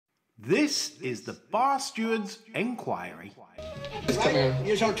This is the Bar Stewards Enquiry.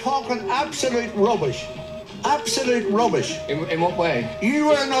 You're talking absolute rubbish. Absolute rubbish. In what way? You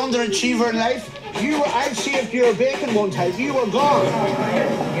were an underachiever in life. I saved your bacon one time. You were gone.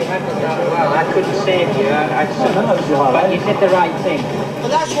 You handled that well. I couldn't save you. But you did the right thing. Well,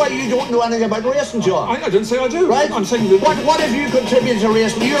 that's why you don't know anything about racing, John. I didn't say I do. Right? I'm saying that... What have you contributed to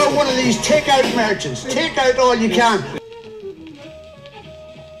racing? You're one of these take-out merchants. Take out all you can.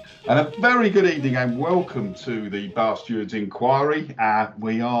 And a very good evening and welcome to the Bar Stewards Inquiry.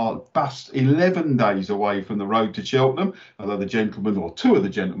 We are just 11 days away from the road to Cheltenham, although the gentleman, or two of the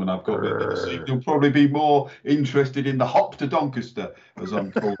gentlemen I've got with me this evening, will probably be more interested in the hop to Doncaster, as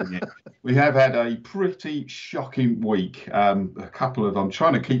I'm calling it. We have had a pretty shocking week. I'm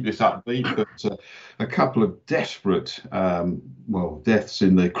trying to keep this upbeat, but a couple of desperate, deaths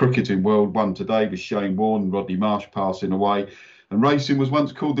in the cricketing world. One today with Shane Warne, Rodney Marsh passing away. And racing was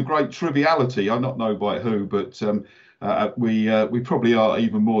once called the great triviality. I don't know by who, but we probably are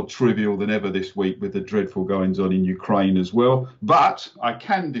even more trivial than ever this week with the dreadful goings on in Ukraine as well. But I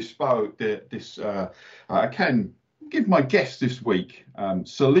can I can give my guests this week,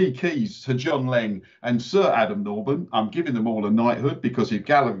 Sir Lee Keys, Sir John Leng and Sir Adam Norburn. I'm giving them all a knighthood because if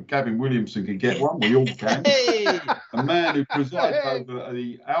Gavin Williamson can get one, we all can. A man who presides over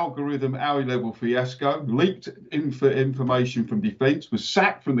the algorithm Alley level fiasco, leaked information from defence, was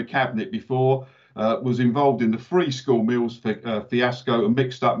sacked from the cabinet before, was involved in the free school meals fiasco and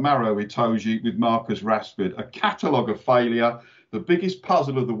mixed up Maro Itoje with Marcus Rashford. A catalogue of failure. The biggest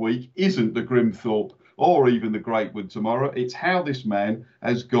puzzle of the week isn't the Grimthorpe or even the Greatwood tomorrow. It's how this man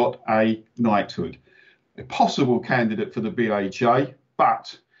has got a knighthood. A possible candidate for the BHA,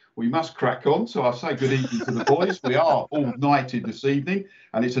 but we must crack on. So I say good evening to the boys. We are all knighted this evening,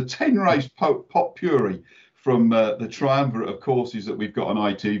 and it's a 10-race pot puree from the triumvirate of courses that we've got on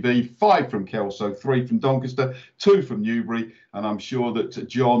ITV. 5 from Kelso, 3 from Doncaster, 2 from Newbury, and I'm sure that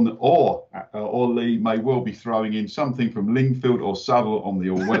John or Lee may well be throwing in something from Lingfield or Savile on the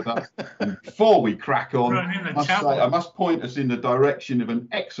all-weather. And before we crack on, I must point us in the direction of an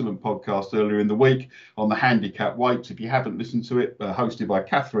excellent podcast earlier in the week on the Handicap weights. If you haven't listened to it, hosted by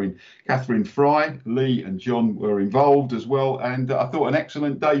Catherine Fry, Lee and John were involved as well, and I thought an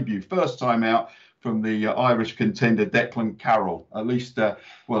excellent debut. First time out from the Irish contender Declan Carroll. At least,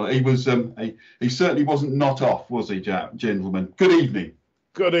 he was. He certainly wasn't not off, was he, gentlemen? Good evening.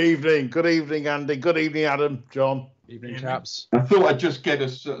 Good evening, Andy. Good evening, Adam, John. Evening, chaps. I thought I'd just get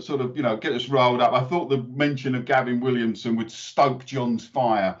us get us rolled up. I thought the mention of Gavin Williamson would stoke John's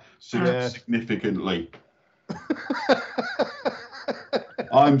fire significantly.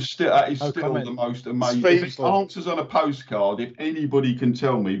 He's still the most amazing. If it answers on a postcard, if anybody can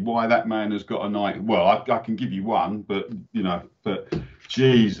tell me why that man has got a night, well, I can give you one, but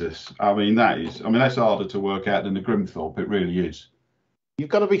Jesus, that's harder to work out than the Grimthorpe. It really is. You've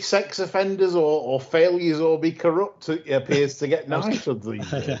got to be sex offenders or failures or be corrupt, it appears, to get knighthood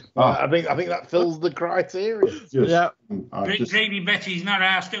these days. I think that fills the criteria. Yeah. Grady Betty's not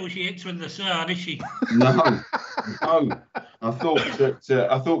asked how she hits with the sword, is she? No. I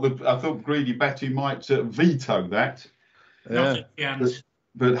thought Greedy Betty might veto that. Not a chance.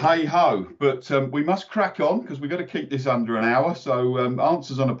 But hey ho! But we must crack on because we've got to keep this under an hour. So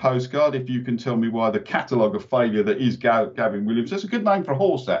answers on a postcard. If you can tell me why the catalogue of failure that is Gavin Williams. That's a good name for a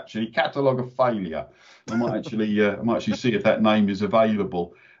horse, actually. Catalogue of failure. I might actually see if that name is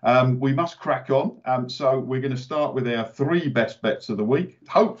available. We must crack on. So we're going to start with our 3 best bets of the week.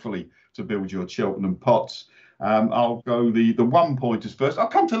 Hopefully to build your Cheltenham pots. I'll go the 1-pointers first. I'll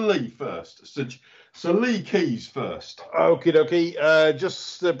come to Lee first. So Lee Keys first. Okie dokie.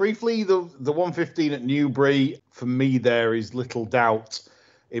 Just briefly, the 115 at Newbury, for me there is little doubt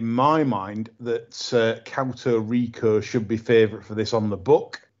in my mind that Kauto Rico should be favourite for this on the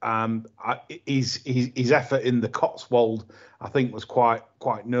book. His effort in the Cotswold, I think, was quite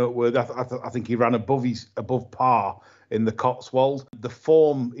noteworthy. I think he ran above par in the Cotswold. The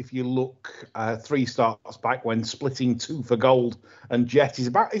form, if you look 3 starts back when splitting 2 for gold and Jet, is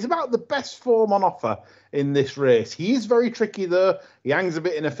about the best form on offer in this race. He is very tricky though. He hangs a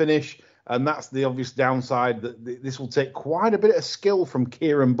bit in a finish, and that's the obvious downside, that this will take quite a bit of skill from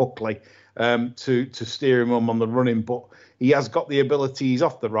Kieran Buckley to steer him on the running, but he has got the ability. He's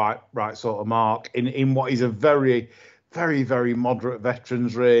off the right sort of mark in what is a very, very, very moderate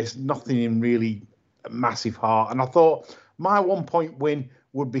veterans race. Nothing in really massive heart. And I thought my 1-point win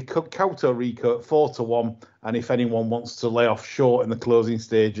would be Kauto Rico at 4-1. And if anyone wants to lay off short in the closing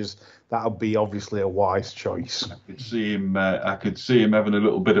stages, that would be obviously a wise choice. I could see him having a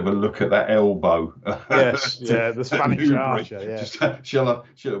little bit of a look at that elbow. Yes, yeah, the Spanish Archer. Yeah.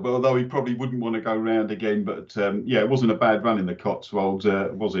 Well, although he probably wouldn't want to go round again, but it wasn't a bad run in the Cotswolds,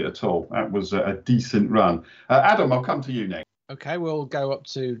 was it at all? That was a decent run. Adam, I'll come to you next. Okay, we'll go up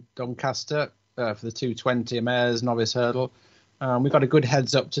to Doncaster for the 220 mares novice hurdle. We got a good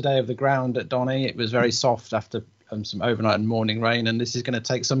heads up today of the ground at Donny. It was very soft after some overnight and morning rain, and this is going to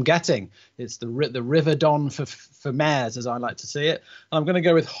take some getting. It's the River Don for mares, as I like to see it. I'm going to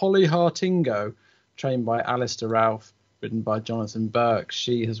go with Holly Hartingo, trained by Alistair Ralph, ridden by Jonathan Burke.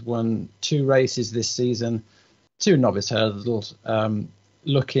 She has won 2 races this season, 2 novice hurdles,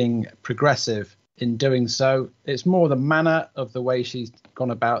 looking progressive in doing so. It's more the manner of the way she's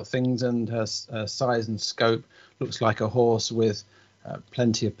gone about things, and her size and scope looks like a horse with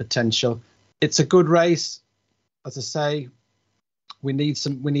plenty of potential. It's a good race. As I say, we need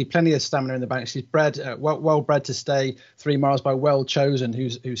plenty of stamina in the bank. She's bred, well bred to stay 3 miles by Well Chosen,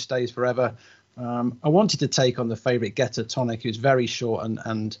 who stays forever. I wanted to take on the favourite Getter Tonic, who's very short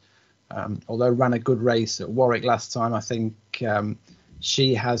and although ran a good race at Warwick last time, I think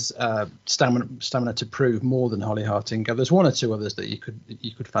she has stamina to prove more than Holly Hartingo. There's 1 or 2 others that you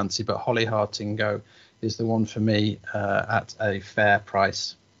could fancy, but Holly Hartingo is the one for me at a fair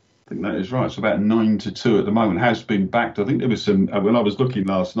price. I think that is right. It's about 9-2 at the moment. Has been backed. I think there was some, when I was looking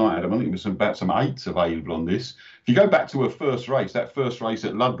last night, Adam, I think there was about some 8s available on this. If you go back to her first race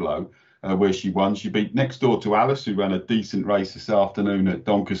at Ludlow, where she won, she beat next door to Alice, who ran a decent race this afternoon at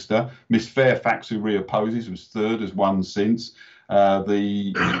Doncaster. Miss Fairfax, who reopposes, was 3rd, has won since.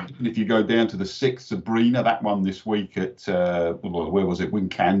 If you go down to the 6th, Sabrina, that won this week at where was it?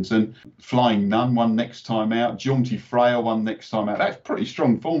 Wincanton. Flying Nun won next time out. Jaunty Freya won next time out. That's pretty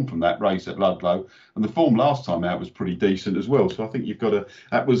strong form from that race at Ludlow, and the form last time out was pretty decent as well. So I think you've got to.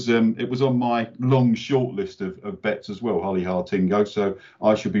 That was it was on my long short list of bets as well, Holly Hartingo. So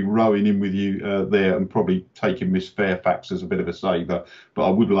I should be rowing in with you there and probably taking Miss Fairfax as a bit of a saver. But I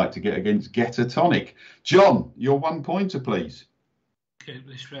would like to get against Getter Tonic. John, your 1 pointer, please. Keep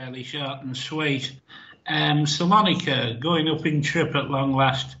this fairly short and sweet. Salonica going up in trip at long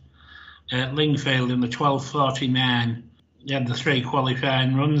last at Lingfield in the 12:49. They had the 3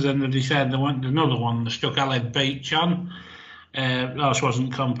 qualifying runs, and they decided they wanted another one. They stuck Aled Beach on. Horse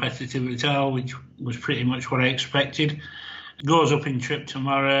wasn't competitive at all, which was pretty much what I expected. Goes up in trip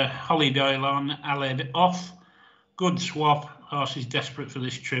tomorrow. Holly Doyle on, Aled off. Good swap. Horse is desperate for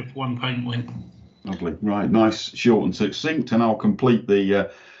this trip. 1 point win. Lovely, right, nice, short and succinct, and I'll complete the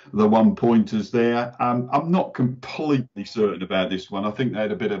 1 pointers there. I'm not completely certain about this one. I think they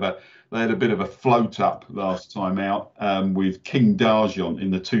had a bit of a float up last time out with King Darjon in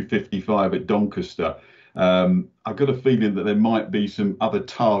the 255 at Doncaster. I've got a feeling that there might be some other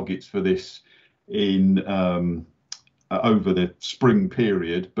targets for this in over the spring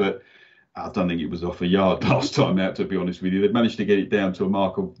period, but I don't think it was off a yard last time out, to be honest with you. They've managed to get it down to a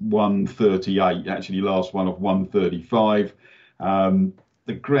mark of 138, actually last one of 135.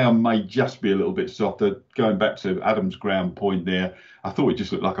 The ground may just be a little bit softer. Going back to Adam's ground point there, I thought it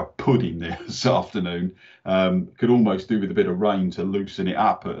just looked like a pudding there this afternoon. Could almost do with a bit of rain to loosen it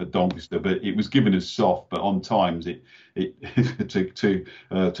up at Doncaster, but it was given as soft. But on times, it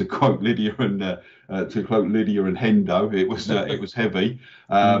to quote Lydia and Hendo, it was heavy.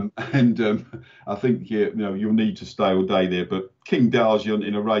 I think you'll need to stay all day there. But King Darjon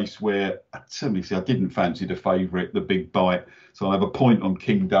in a race where I didn't fancy the favourite, the Big Bite. So I'll have a point on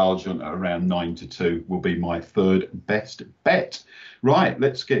King Darjon at around 9-2 will be my 3rd best bet. Right,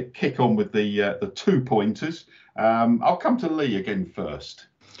 let's kick on with the 2 pointers. I'll come to Lee again first.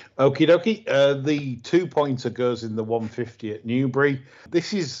 Okie dokie. The 2 pointer goes in the 150 at Newbury.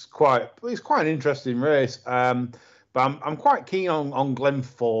 This is quite an interesting race. But I'm quite keen on Glen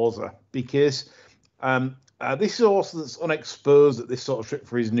Forza because this is a horse that's unexposed at this sort of trip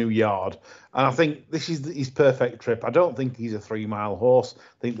for his new yard. And I think this is his perfect trip. I don't think he's a 3 mile horse.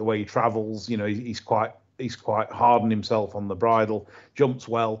 I think the way he travels, he's quite hard on himself on the bridle, jumps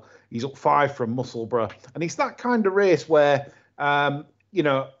well. He's up 5 from Musselburgh. And it's that kind of race where,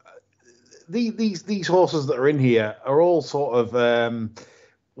 these horses that are in here are all sort of,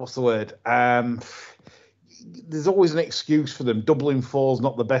 what's the word? There's always an excuse for them. Dublin 4's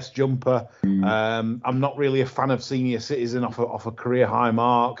not the best jumper. I'm not really a fan of Senior Citizen off a career high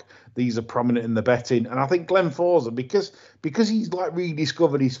mark. These are prominent in the betting. And I think Glen Forza, because he's like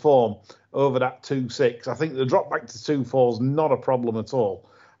rediscovered his form over that 2.6, I think the drop back to 2.4 is not a problem at all.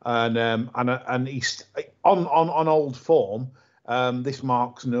 And he's on old form. this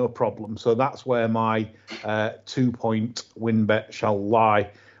marks no problem. So that's where my 2-point win bet shall lie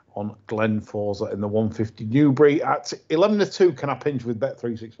on Glen Forza in the 150 Newbury at 11-2. Can I pinch with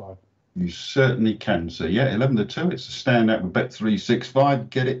Bet365? You certainly can. So, yeah, 11-2. It's a standout with Bet365.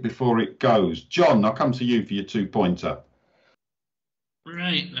 Get it before it goes. John, I'll come to you for your 2-pointer.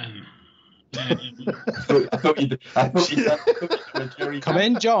 Right then. I thought you'd Come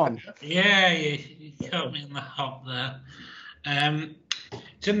in, John. Yeah, you caught me in the hop there.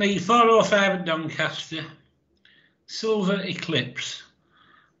 It's in the 405 at Doncaster. Silver Eclipse.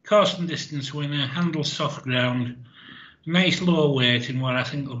 Course and distance winner. Handle soft ground. Nice low weight in what I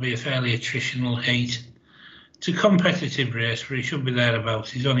think will be a fairly attritional heat. It's a competitive race where he should be thereabouts.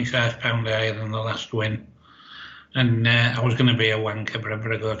 He's only £5 higher than the last win. And I was going to be a wanker, but I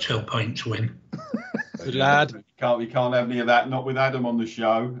better go 2 points win. Good lad. We can't have any of that. Not with Adam on the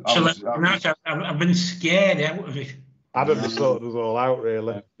show. I've been scared out of it. Adam just sorted us all out,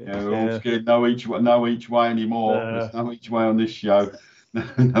 really. Yeah, we're all scared. No each way anymore. There's no each way on this show.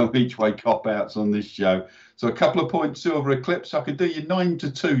 No each way cop-outs on this show. So a couple of points, Silver Eclipse. I could do you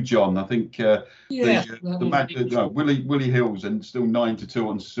 9-2, John. I think Willie Hills and still 9-2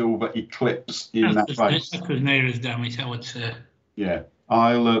 on Silver Eclipse in that race. That was near as damn it, I would say. Yeah,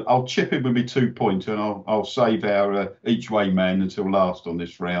 I'll chip in with my 2-pointer and I'll save our each way man until last on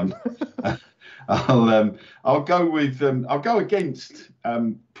this round. I'll go against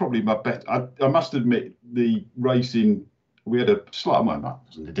probably my bet. I must admit the racing. We had a slight, well, no, it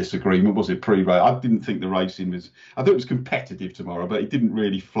wasn't a disagreement, was it, pre-race? I didn't think the racing was, I thought it was competitive tomorrow, but it didn't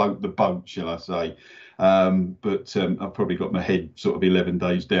really float the boat, shall I say. But I've probably got my head sort of 11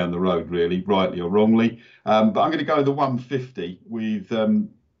 days down the road, really, rightly or wrongly. But I'm going to go with the 150 with,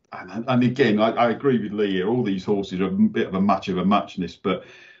 and again, I agree with Lee here, all these horses are a bit of a muchness, but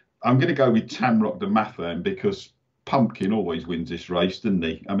I'm going to go with Tamrock de Mathan because Pumpkin always wins this race, doesn't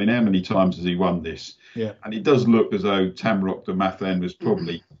he? I mean, how many times has he won this? Yeah. And it does look as though Tamrock de Mathan was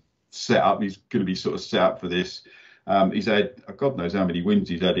probably set up. He's going to be sort of set up for this. He's had, God knows how many wins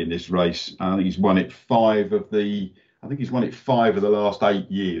he's had in this race. I think he's won it 5 of the last 8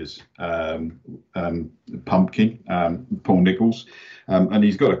 years. Pumpkin, Paul Nicholls. And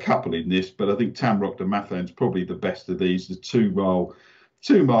he's got a couple in this, but I think Tamrock de Mathan's probably the best of these. The 2 mile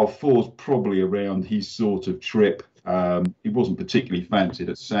 4's probably around his sort of trip. He wasn't particularly fancied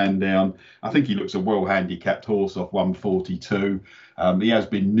at Sandown. I think he looks a well-handicapped horse off 142. He has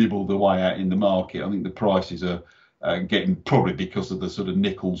been nibbled away out in the market. I think the prices are getting, probably because of the sort of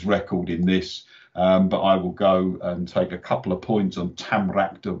Nicholls record in this. But I will go and take a couple of points on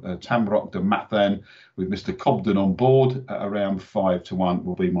Tamrock de Mathan with Mr. Cobden on board at around 5-1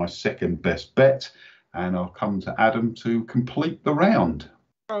 will be my second best bet. And I'll come to Adam to complete the round.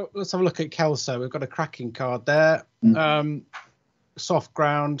 Oh, let's have a look at Kelso. We've got a cracking card there. Soft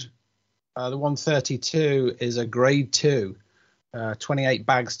ground. The 132 is a grade 2. 28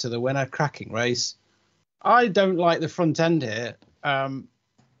 bags to the winner. Cracking race. I don't like the front end here.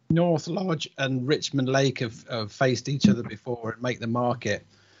 North Lodge and Richmond Lake have faced each other before and make the market.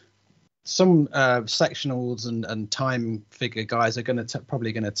 Some sectionals and time figure guys are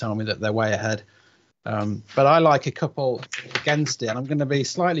probably going to tell me that they're way ahead. But I like a couple against it, and I'm going to be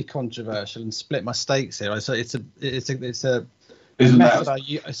slightly controversial and split my stakes here. So it's a method I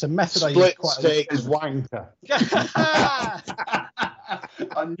use split stakes wanker.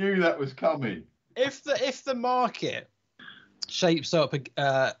 I knew that was coming. If the market shapes up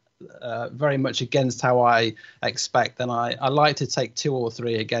very much against how I expect, then I like to take 2 or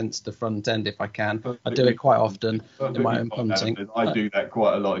 3 against the front end if I can. I do it quite often in my own punting. I do that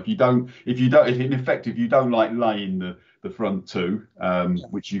quite a lot. If you don't like laying the front 2,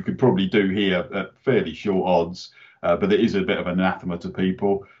 which you could probably do here at fairly short odds, but it is a bit of an anathema to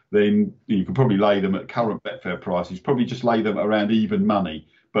people, then you could probably lay them at current Betfair prices. Probably just lay them around even money.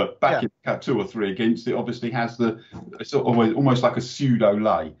 But backing 2 or 3 against it obviously has it's almost like a pseudo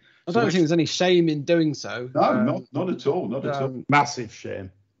lay. I don't think there's any shame in doing so. No, not at all. Not at all. Massive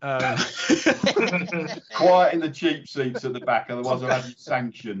shame. Quiet in the cheap seats at the back, otherwise I'll have you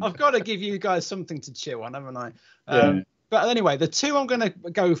sanctioned. I've got to give you guys something to chew on, haven't I? But anyway, the 2 I'm going to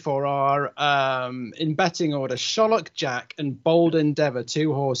go for are, in betting order, Shollock Jack and Bold Endeavour,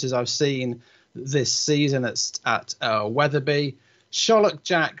 2 horses I've seen this season at Wetherby. Shollock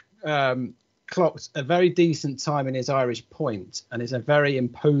Jack clocked a very decent time in his Irish Point and is a very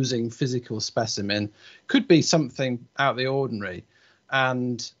imposing physical specimen. Could be something out of the ordinary.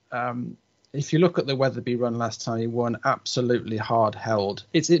 And if you look at the Wetherby run last time, he won absolutely hard held.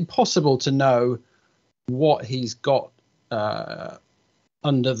 It's impossible to know what he's got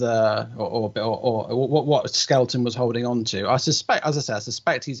under the or what Skelton was holding on to. I suspect, as I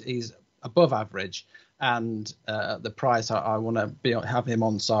say, he's above average, and at the price I want to have him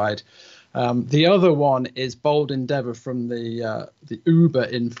on side. The other one is Bold Endeavour from the Uber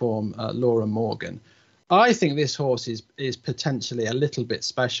inform Laura Morgan. I think this horse is potentially a little bit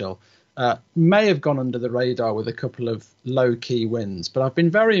special. May have gone under the radar with a couple of low key wins, but I've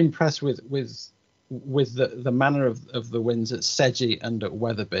been very impressed with the manner of the wins at Sedgey and at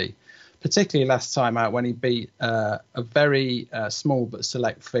Wetherby, particularly last time out when he beat a very small but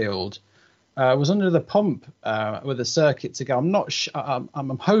select field. Was under the pump with a circuit to go. I'm not.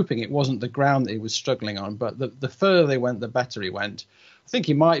 I'm hoping it wasn't the ground that he was struggling on, but the further they went, the better he went. I think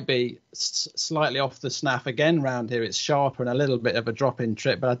he might be slightly off the snaff again round here. It's sharper and a little bit of a drop in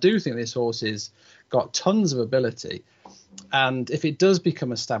trip, but I do think this horse has got tons of ability. And if it does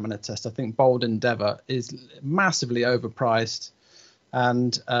become a stamina test, I think Bold Endeavour is massively overpriced,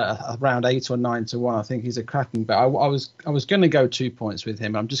 and around 8 or 9 to 1. I think he's a cracking bet. I was going to go 2 points with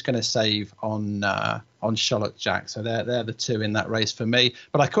him. I'm just going to save on Sherlock Jack. So they're the two in that race for me.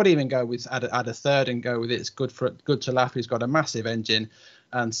 But I could even go with add a third and go with It's Good to Laugh. He's got a massive engine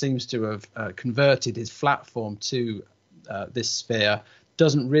and seems to have converted his flat form to this sphere.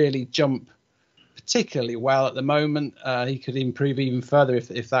 Doesn't really jump particularly well at the moment. He could improve even further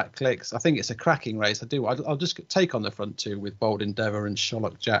if that clicks. I think it's a cracking race. I'll just take on the front two with Bold Endeavour and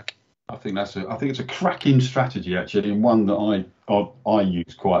Sherlock Jack. I think it's a cracking strategy actually, and one that I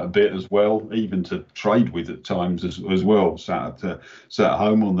use quite a bit as well, even to trade with at times as well. Sat at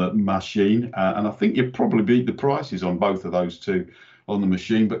home on the machine, and I think you'd probably beat the prices on both of those two on the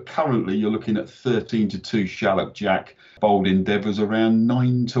machine. But currently you're looking at 13 to 2 Sherlock Jack. Bold Endeavour's around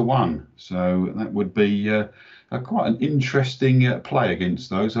 9 to 1. So that would be quite an interesting play against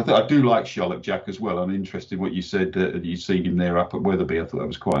those. I do like Sherlock Jack as well. I'm interested in what you said that you seen him there up at Wetherby. I thought that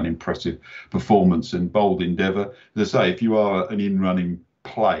was quite an impressive performance. And Bold Endeavour, as I say, if you are an in-running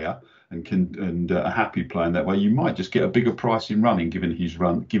player and a happy playing that way, you might just get a bigger price in running, given his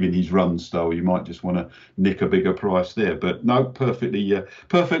run style. You might just want to nick a bigger price there. But no, perfectly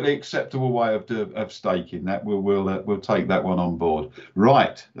acceptable way of staking that. We'll take that one on board.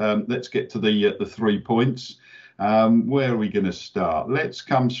 Right, let's get to the 3 points. Where are we going to start? Let's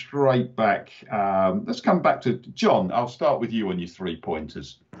come straight back. Let's come back to John. I'll start with you on your 3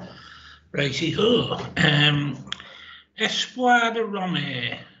 pointers. Righty-ho. Espoir de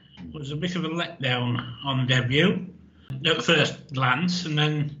Rome was a bit of a letdown on debut at first glance, and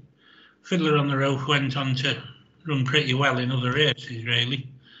then Fiddler on the Roof went on to run pretty well in other races, really.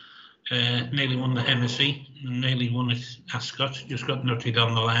 Nearly won the Hennessy and nearly won at Ascot, just got nutted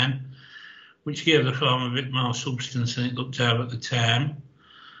on the line, which gave the form a bit more substance than it looked to have at the time.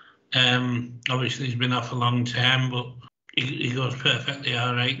 Obviously, he's been off a long time, but he goes perfectly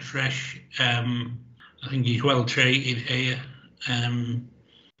all right, fresh. I think he's well treated here.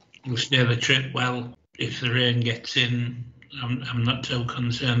 He'll steer the trip well. If the rain gets in, I'm not so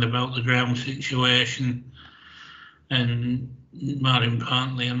concerned about the ground situation. And more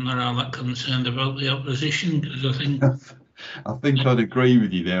importantly, I'm not all that concerned about the opposition, because I think I'd agree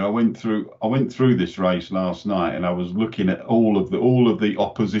with you there. I went through this race last night, and I was looking at all of the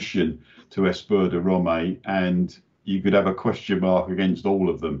opposition to Espoir de Rome, and you could have a question mark against all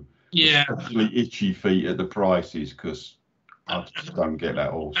of them. Yeah, especially Itchy Feet at the prices, because I just don't get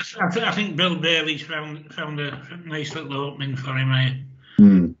that horse. I think Bill Bailey's found a nice little opening for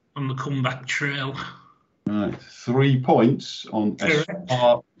him on the comeback trail. Right, 3 points on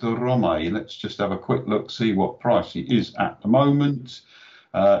Espoir de Rome. Let's just have a quick look, see what price he is at the moment.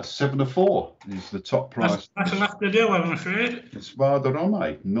 7 to 4 is the top price. That's enough to do, I'm afraid. Espoir de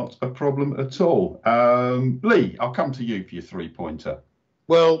Rome, not a problem at all. Lee, I'll come to you for your 3-pointer.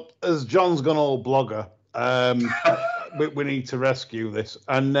 Well, as John's gone all blogger, we need to rescue this.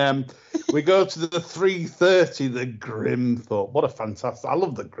 And we go to the 3:30, the Grimthorpe. What a fantastic... I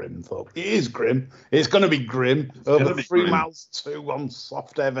love the Grimthorpe. It is grim. It's going to be grim. Over 3 miles 2 on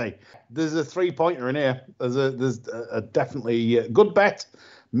soft heavy. There's a 3-pointer in here. There's a definitely good bet.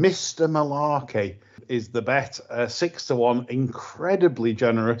 Mr. Malarkey is the bet. 6 to 1. Incredibly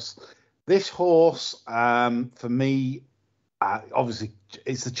generous. This horse, for me... obviously,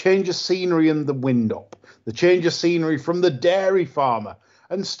 it's the change of scenery and the wind up. The change of scenery from the dairy farmer.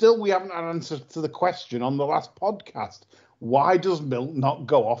 And still, we haven't had an answer to the question on the last podcast. Why does milk not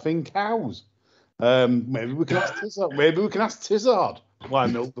go off in cows? Maybe we can ask Tizard. Why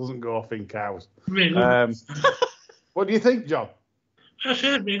milk doesn't go off in cows. What do you think, John? That's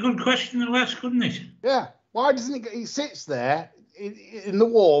it'd be a good question to ask, couldn't it? Yeah. Why doesn't it? He sits there in the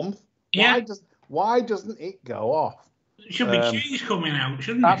warmth. Yeah. Why doesn't it go off? Should be cheese coming out,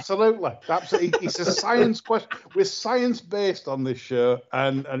 shouldn't it? Absolutely. It's a science question. We're science-based on this show,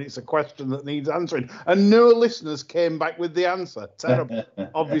 and it's a question that needs answering. And no listeners came back with the answer. Terrible.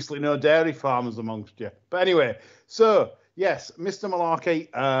 Obviously, no dairy farmers amongst you. But anyway, so, yes, Mr. Malarkey,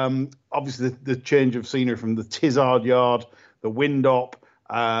 obviously the change of scenery from the Tizard Yard, the wind up,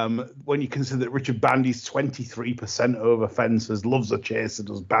 when you consider that Richard Bandy's 23% over fences, loves a chaser,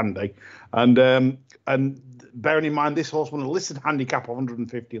 does Bandy. And bearing in mind, this horse won a listed handicap of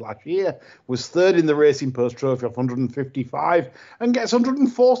 150 last year, was third in the Racing Post Trophy of 155, and gets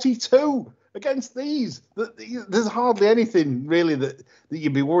 142 against these. There's hardly anything really that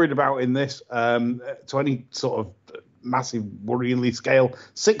you'd be worried about in this to any sort of massive worryingly scale.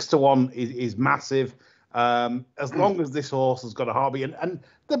 6-1 is massive. As long as this horse has got a heartbeat, and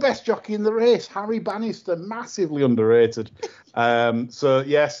the best jockey in the race, Harry Bannister, massively underrated. So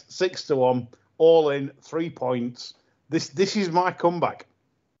yes, 6-1. All in, 3 points. This is my comeback.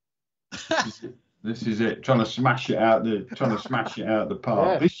 This is it. Trying to smash it out the park.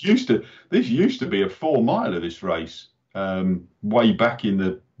 Yeah. This used to be a 4 miler, this race. Way back in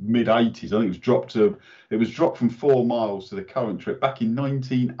the mid 80s. I think it was dropped from 4 miles to the current trip back in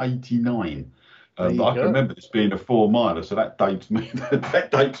 1989. But I can remember this being a 4 miler, so that dates me.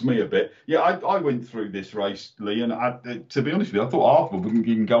 That dates me a bit. Yeah, I went through this race, Lee, and to be honest with you, I thought Arthur wouldn't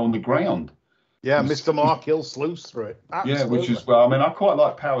even go on the ground. Yeah, Mr. Mark Hill sluiced through it. Absolutely. Yeah, which is, well, I mean, I quite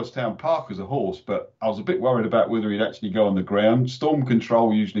like Powerstown Park as a horse, but I was a bit worried about whether he'd actually go on the ground. Storm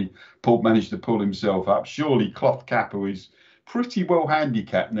Control usually managed to pull himself up. Surely Cloth Cap, who is pretty well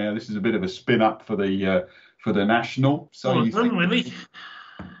handicapped now. This is a bit of a spin up for the National. So really?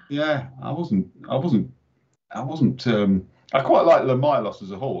 Yeah, I quite like Lamilos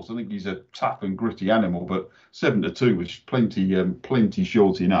as a horse. I think he's a tough and gritty animal, but 7-2 was plenty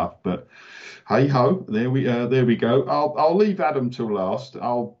short enough. But hey ho, there we go. I'll leave Adam till last.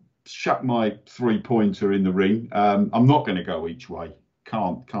 I'll shut my 3-pointer in the ring. I'm not going to go each way.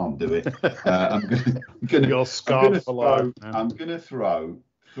 Can't do it. I'm going to throw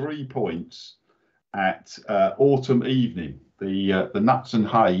 3 points at Autumn Evening. The nuts and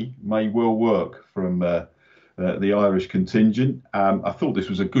hay may well work from the Irish contingent. I thought this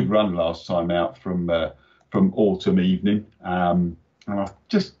was a good run last time out from Autumn Evening. And I'm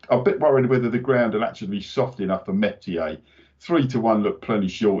just a bit worried whether the ground will actually be soft enough for Metier. 3-1 looked plenty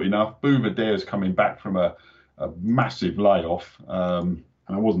short enough. Bouverdare's coming back from a massive layoff, and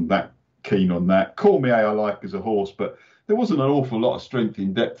I wasn't that keen on that. Cormier I like as a horse, but there wasn't an awful lot of strength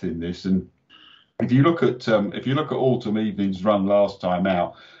in depth in this. And if you look at Autumn Evening's run last time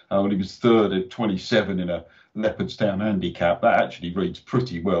out, when he was third at 27 in a Leopardstown handicap, that actually reads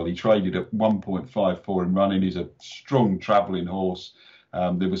pretty well. He traded at 1.54 in running. He's a strong travelling horse.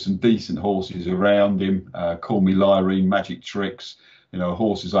 There were some decent horses around him. Call Me Lyrene, Magic Tricks,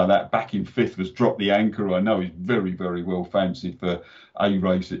 horses like that. Back in fifth was Drop the Anchor. I know he's very, very well fancied for a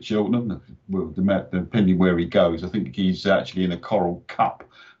race at Cheltenham. Well, depending where he goes, I think he's actually in a Coral Cup.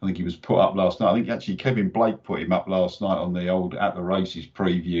 I think he was put up last night. I think actually Kevin Blake put him up last night on the old At the Races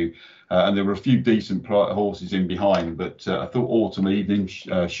preview. And there were a few decent horses in behind. But I thought Autumn Evening,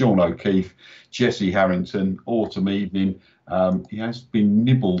 Sean O'Keefe, Jesse Harrington, Autumn Evening, he has been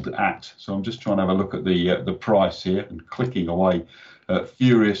nibbled at. So I'm just trying to have a look at the price here and clicking away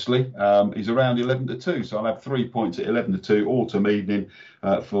furiously. He's around 11-2. So I'll have 3 points at 11-2. Autumn Evening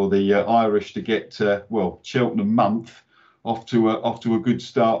for the Irish to get, Cheltenham month. Off to a good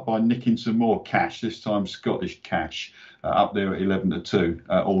start by nicking some more cash, this time Scottish cash, up there at 11-2.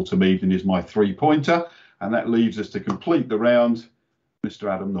 Autumn Evening is my 3-pointer, and that leaves us to complete the round,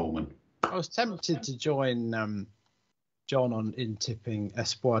 Mr. Adam Norman. I was tempted to join John in tipping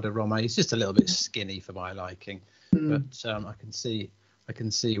Espoir de Rome. He's just a little bit skinny for my liking, but I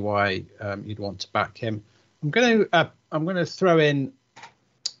can see why you'd want to back him. I'm going to throw in.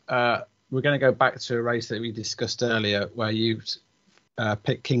 We're going to go back to a race that we discussed earlier where you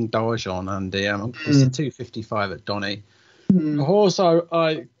picked King Darjon, and it's a 255 at Donny. The horse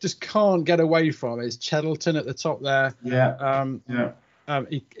I just can't get away from is Cheddleton at the top there.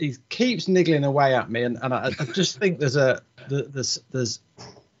 He keeps niggling away at me, and I just think there's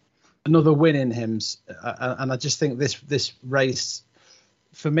another win in him, and I just think this race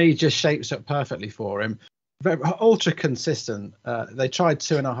for me just shapes up perfectly for him. Ultra consistent. They tried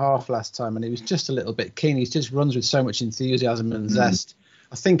 2.5 last time, and he was just a little bit keen. He just runs with so much enthusiasm and zest.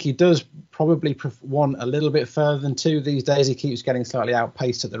 I think he does probably want a little bit further than 2 these days. He keeps getting slightly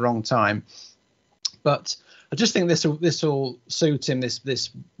outpaced at the wrong time, but I just think this will suit him.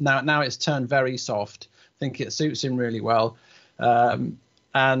 This now it's turned very soft. I think it suits him really well.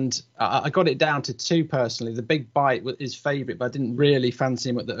 And I got it down to 2 personally. The Big Bite was his favourite, but I didn't really fancy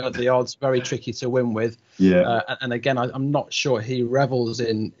him at the odds. Very tricky to win with. Yeah. And again, I'm not sure he revels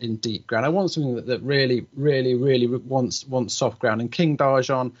in deep ground. I want something that really wants soft ground. And King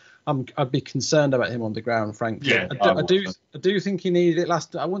Darjon, I'd be concerned about him on the ground, frankly. Yeah, I do think he needed it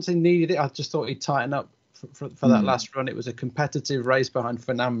last. I wouldn't say needed it. I just thought he'd tighten up for that last run. It was a competitive race behind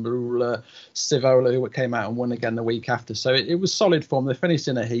Fernambula, Sivola, who came out and won again the week after. So it was solid form. They finished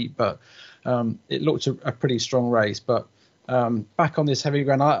in a heat, but it looked a pretty strong race. But back on this heavy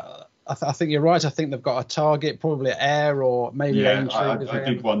ground, I think you're right. I think they've got a target, probably Air or maybe Aintree. I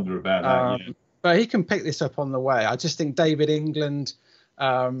did wonder about that. But he can pick this up on the way. I just think David England,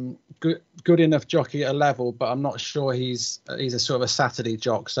 good enough jockey at a level, but I'm not sure he's a sort of a Saturday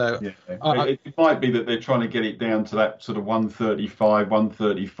jock. So it might be that they're trying to get it down to that sort of 135,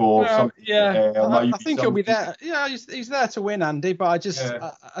 134. I think he'll be there. Yeah, he's there to win, Andy. But I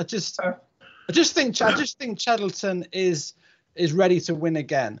just think Cheddleton is ready to win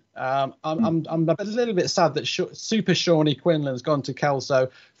again. I'm a little bit sad that Super Shawnee Quinlan's gone to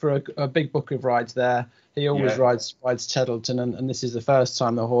Kelso for a big book of rides there. He always rides Cheddleton, and this is the first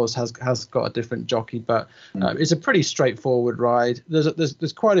time the horse has got a different jockey. But it's a pretty straightforward ride.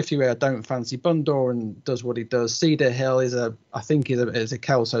 There's quite a few here I don't fancy. Bundoran does what he does. Cedar Hill is a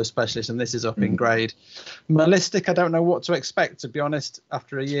Kelso specialist, and this is up in grade. Malistic, I don't know what to expect, to be honest,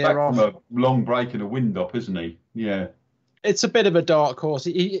 after a year off. From a long break and a wind up, isn't he? Yeah. It's a bit of a dark horse.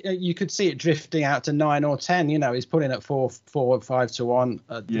 You could see it drifting out to 9 or 10. You know, he's putting at 4 or 5 to 1.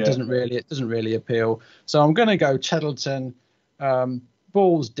 It doesn't really appeal. So I'm going to go Cheddleton,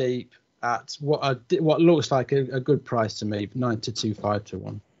 balls deep at what looks like a good price to me, 9 to 2, 5 to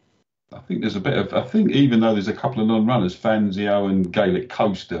 1. I think there's a bit of. I think even though there's a couple of non-runners, Fanzio and Gaelic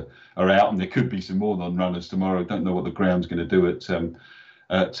Coaster are out, and there could be some more non-runners tomorrow. Don't know what the ground's going to do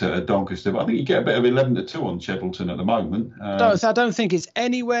at Doncaster, but I think you get a bit of 11 to 2 on Cheddleton at the moment. I don't think it's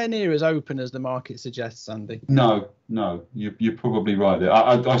anywhere near as open as the market suggests, Andy. No, you're probably right there.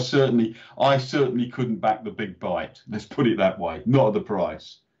 I certainly couldn't back the Big Bite. Let's put it that way. Not at the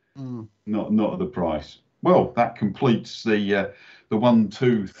price. Not at the price. Well, that completes the 1,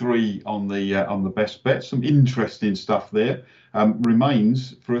 2, 3 on the best bet. Some interesting stuff there.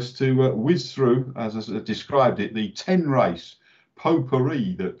 Remains for us to whiz through, as I described it, the 10 race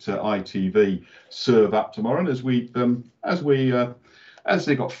potpourri that ITV serve up tomorrow. And as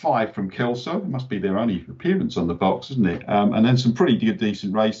they got 5 from Kelso, it must be their only appearance on the box, isn't it? And then some pretty good,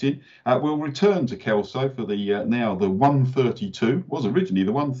 decent racing. We'll return to Kelso for the now the 132. Was originally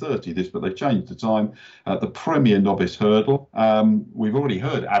the 130 this, but they changed the time. The Premier Novice Hurdle. We've already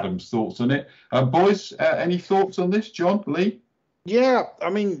heard Adam's thoughts on it. Boys, any thoughts on this, John, Lee? Yeah, I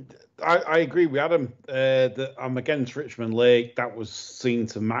mean, I agree with Adam that I'm against Richmond Lake. That was seen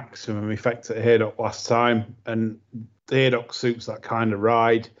to maximum effect at Haydock last time, and Haydock suits that kind of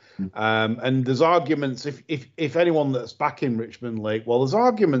ride. And there's arguments, if anyone that's back in Richmond Lake, well, there's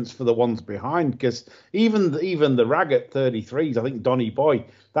arguments for the ones behind, because even the rag at 33s, I think Donny Boy,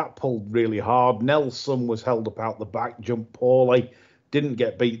 that pulled really hard. Nelson was held up out the back, jumped poorly, didn't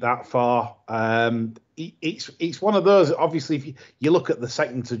get beat that far. It's one of those, obviously, if you look at the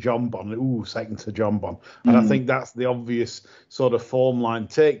second to John Bon, and I think that's the obvious sort of form line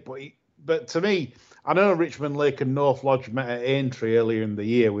take. But to me, I know Richmond Lake and North Lodge met at Aintree earlier in the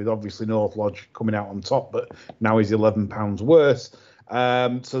year, with obviously North Lodge coming out on top, but now he's £11 worse.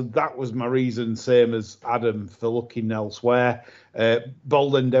 So that was my reason, same as Adam, for looking elsewhere.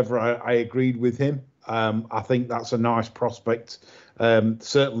 Bold Endeavour, I agreed with him. I think that's a nice prospect.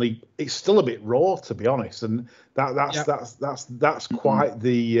 Certainly, it's still a bit raw, to be honest, and that's quite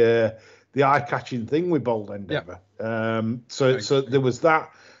the eye-catching thing with Bold Endeavour. So there was that.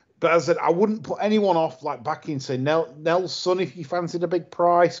 But as I said, I wouldn't put anyone off, like backing, say, Nelson, if you fancied a big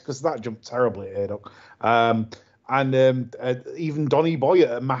price, because that jumped terribly at Haydock. And even Donny Boy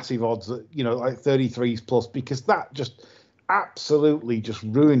at massive odds, like 33s plus, because that just absolutely just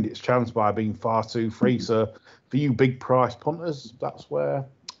ruined its chance by being far too free. So for you big price punters, that's where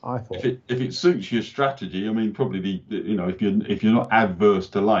I thought. If it suits your strategy, I mean, probably if you're not adverse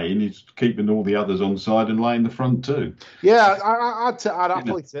to laying, it's keeping all the others on side and laying the front too. Yeah, I'd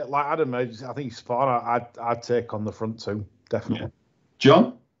happily take, like Adam, I think he's fine. I'd take on the front two, definitely. Yeah.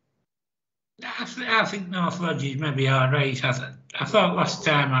 John? I think North Lodge is maybe all right. I thought last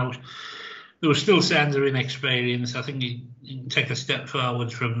time out there were still signs of inexperience. I think he can take a step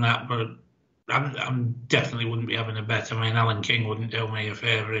forward from that, but I definitely wouldn't be having a bet. I mean, Alan King wouldn't do me a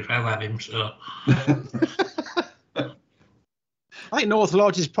favour if I had him. So I think North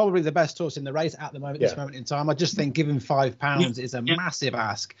Lodge is probably the best horse in the race at the moment. This moment in time, I just think giving £5 is a massive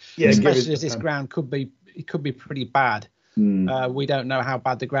ask, especially as this ground could be pretty bad. We don't know how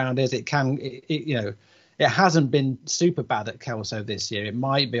bad the ground is. It hasn't been super bad at Kelso this year. It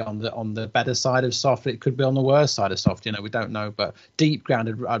might be on the better side of soft. It could be on the worse side of soft. We don't know. But deep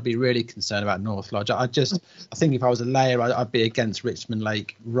ground, I'd be really concerned about North Lodge. I think if I was a layer, I'd be against Richmond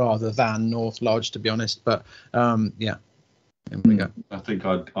Lake rather than North Lodge, to be honest. But here we go. I think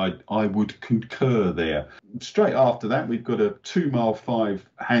I would concur there. Straight after that, we've got a 2 mile 5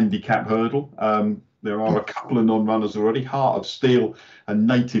 handicap hurdle. There are a couple of non-runners already. Heart of Steel and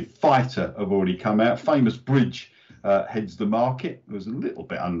Native Fighter have already come out. Famous Bridge heads the market. It was a little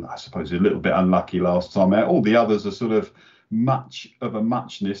bit unlucky last time out. All the others are sort of much of a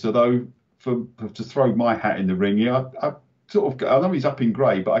muchness. Although to throw my hat in the ring here, I know he's up in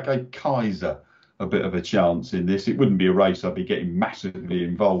grey, but I gave Kaiser a bit of a chance in this. It wouldn't be a race I'd be getting massively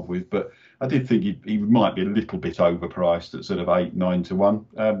involved with, but I did think he might be a little bit overpriced at sort of 8-9 to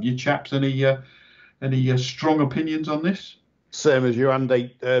 1. You chaps, any strong opinions on this? Same as you,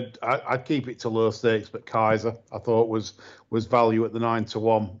 Andy. I'd keep it to low stakes, but Kaiser I thought was value at the 9 to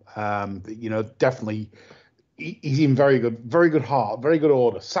 1. Definitely he's in very good heart, very good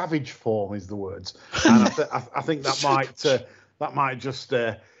order. Savage form is the words, and I think that might just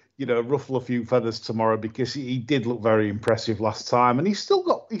ruffle a few feathers tomorrow, because he did look very impressive last time, and he's still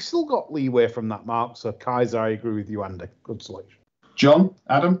got leeway from that mark. So Kaiser, I agree with you, Andy. Good selection. John,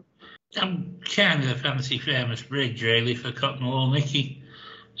 Adam. I'm kind of fancy Famous Bridge, really, for Cotton Hall Nicky.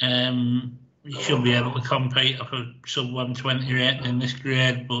 He should be able to compete up a sub 120 rating in this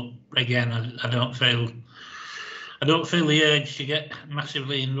grade, but again, I don't feel the urge to get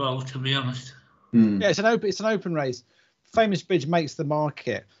massively involved, to be honest. Yeah, it's an open race. Famous Bridge makes the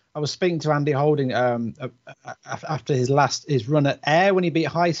market. I was speaking to Andy Holding after his run at Ayr when he beat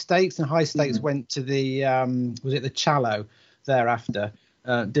High Stakes, and High Stakes went to the was it the Challow thereafter.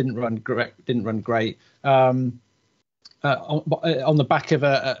 Didn't run great. On the back of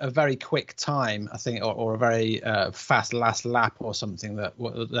a very quick time, I think, or a very fast last lap or something.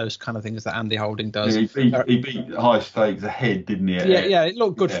 Those kind of things that Andy Holding does. Yeah, he beat High Stakes ahead, didn't he? Yeah, it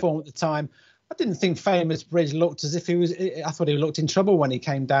looked good form at the time. I didn't think Famous Bridge looked as if he was. I thought he looked in trouble when he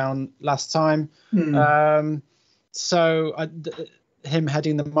came down last time. So him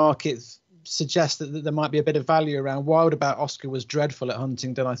heading the market suggests that there might be a bit of value around. Wildabout Oscar was dreadful at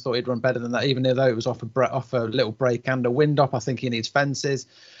Huntingdon. I thought he'd run better than that, even though it was off a little break and a wind up. I think he needs fences.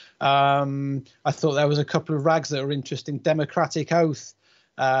 I thought there was a couple of rags that were interesting. Democratic Oath,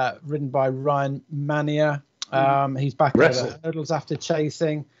 ridden by Ryan Mania. He's back at the hurdles after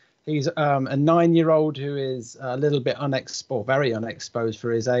chasing. He's a 9-year-old who is a little bit very unexposed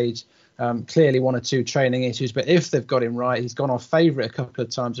for his age. Clearly 1 or 2 training issues, but if they've got him right, he's gone off favourite a couple of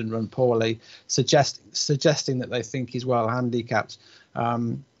times and run poorly, suggesting that they think he's well handicapped.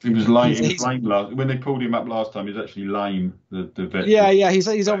 He was lame when they pulled him up last time. He was actually lame. The vet. Yeah.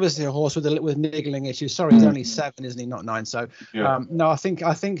 He's obviously a horse with niggling issues. Sorry, he's only 7, isn't he? Not 9. So no, I think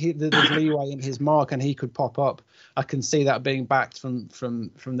there's leeway in his mark, and he could pop up. I can see that being backed from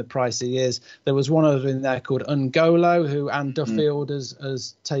the price he is. There was one other in there called Ungolo, who Anne Duffield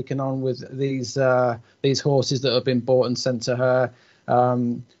has taken on with these horses that have been bought and sent to her.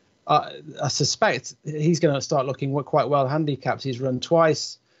 I suspect he's going to start looking quite well handicapped. He's run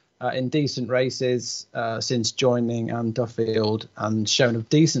twice in decent races since joining Anne Duffield, and shown a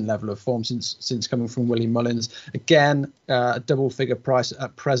decent level of form since coming from Willie Mullins. Again, a double figure price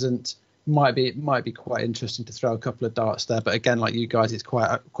at present. Might be quite interesting to throw a couple of darts there, but again, like you guys, it's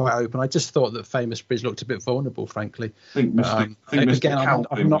quite open. I just thought that Famous Bridge looked a bit vulnerable, frankly. I think Mr.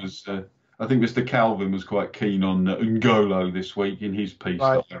 Calvin was quite keen on Ungolo this week in his piece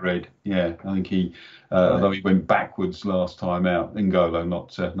that I read. Yeah, I think he, although he went backwards last time out, Ungolo not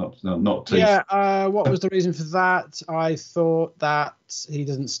teeth. Yeah, what was the reason for that? I thought that he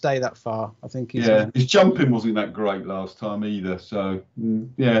doesn't stay that far. I think his jumping wasn't that great last time either. So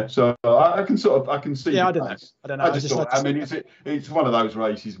so I can see. Yeah, I don't know. It's one of those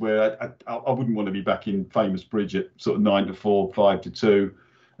races where I wouldn't want to be back in Famous Bridge at sort of 9 to 4, 5 to 2.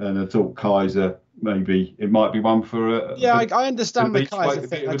 And I thought Kaiser, maybe it might be one for I understand the Kaiser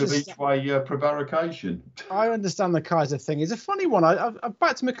thing. A beach way prevarication. I understand the Kaiser thing. It's a funny one. I've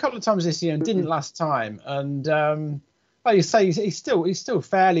backed him a couple of times this year and didn't last time. And like you say, he's still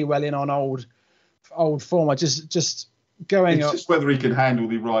fairly well in on old form. I just going it's up. Just whether he can handle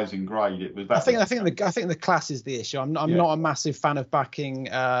the rising grade. It was. I think the class is the issue. I'm not a massive fan of backing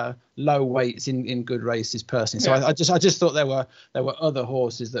low weights in good races personally. So I just thought there were other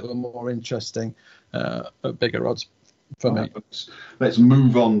horses that were more interesting at bigger odds. for me. Let's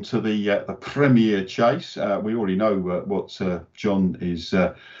move on to the Premier Chase. We already know what John is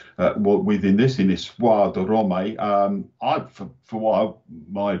within this in Espoir de Rome.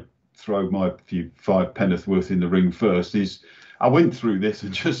 My few 5 penneth worth in the ring first is I went through this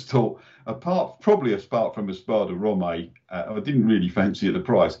and just thought, apart from Espoir de Rome, I didn't really fancy at the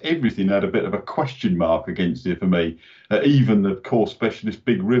price. Everything had a bit of a question mark against it for me. Even the course specialist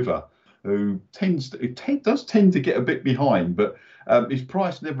Big River, who does tend to get a bit behind, but his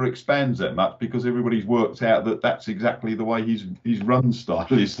price never expands that much because everybody's worked out that that's exactly the way his run style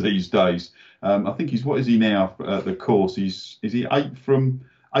is these days. I think what is he now at the course? Is he 8 from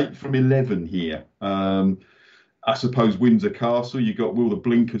 11 here? I suppose Windsor Castle, you got will the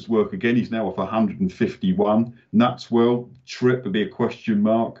blinkers work again? He's now off 151. Nutswell trip would be a question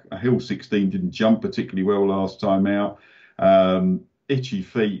mark. A Hill 16 didn't jump particularly well last time out. Itchy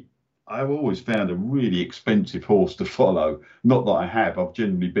Feet, I've always found a really expensive horse to follow. Not that I have. I've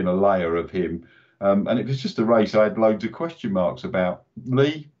generally been a layer of him. And it was just a race I had loads of question marks about.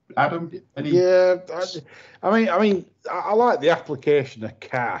 Lee, Adam? Yeah, I mean, I like the application of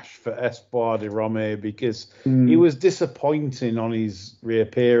cash for Espoir de Rome because he was disappointing on his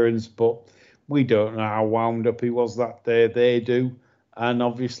reappearance, but we don't know how wound up he was that day. They do. And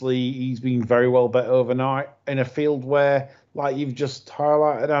obviously, he's been very well bet overnight in a field where, like you've just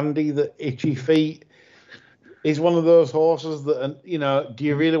highlighted, Andy, that Itchy Feet is one of those horses that, do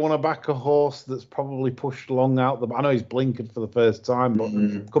you really want to back a horse that's probably pushed along out I know he's blinkered for the first time, but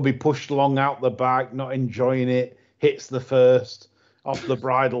could be pushed along out the back, not enjoying it, hits the first, off the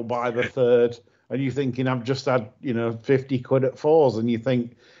bridle by the third, and you're thinking, I've just had, 50 quid at fours, and you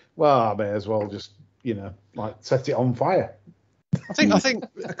think, well, I may as well just, set it on fire. I think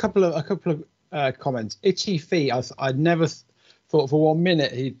a couple of comments. Itchy Feet, I'd never thought for 1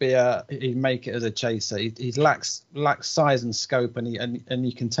 minute he'd make it as a chaser. He lacks size and scope, and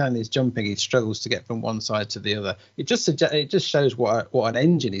you can tell in his jumping he struggles to get from one side to the other. It just shows what an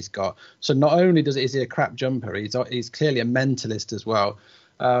engine he's got. So not only is he a crap jumper, he's clearly a mentalist as well.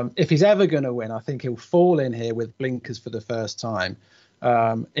 If he's ever going to win, I think he'll fall in here with blinkers for the first time.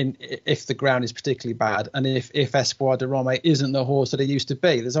 If the ground is particularly bad, and if Espoir de Rome isn't the horse that he used to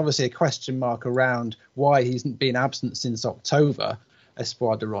be. There's obviously a question mark around why he's been absent since October,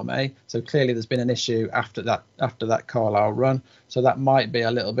 Espoir de Rome. So clearly there's been an issue after that Carlisle run. So that might be a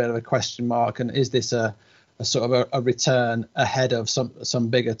little bit of a question mark. And is this a sort of a return ahead of some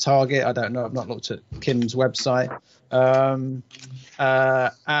bigger target? I don't know. I've not looked at Kim's website. And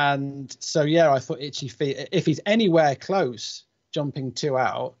so, yeah, I thought Itchy Feet, if he's anywhere close, jumping 2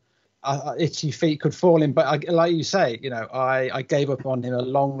 out, Itchy Feet could fall in. But like you say, I gave up on him a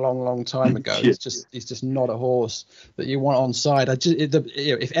long time ago. He's just not a horse that you want on side.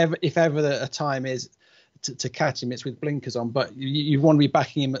 If ever a time is to catch him, it's with blinkers on. But you want to be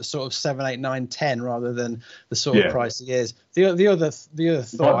backing him at sort of 7, 8, 9, 10 rather than the sort of price he is. The other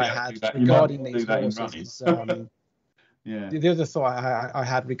thought I had regarding these horses. The other thought I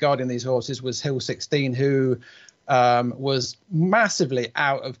had regarding these horses was Hill 16, who was massively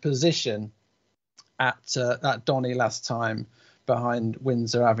out of position at Donny last time behind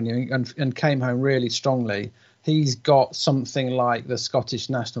Windsor Avenue and came home really strongly. He's got something like the Scottish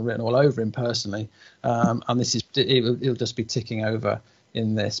National written all over him personally, and he'll just be ticking over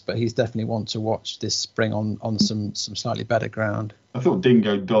in this, but he's definitely one to watch this spring on some slightly better ground. I thought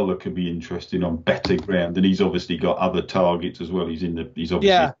Dingo Dollar could be interesting on better ground, and he's obviously got other targets as well. He's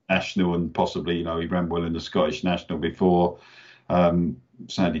obviously national, and possibly he ran well in the Scottish National before.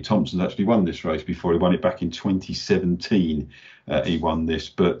 Sandy Thompson's actually won this race before. He won it back in 2017. He won this,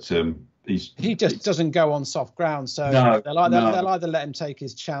 but he just doesn't go on soft ground. So they'll either let him take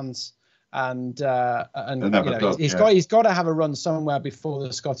his chance. And he's got to have a run somewhere before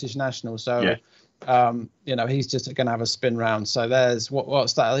the Scottish National. So he's just going to have a spin round. So there's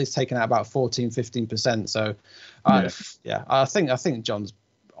what's that? He's taken out about 14-15%. So I think John's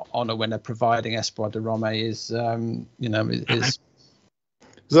on a winner, providing Espoir de Rome is is.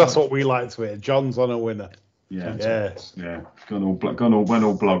 That's what we like to hear. John's on a winner. Yeah. Yes. Yeah. Gone all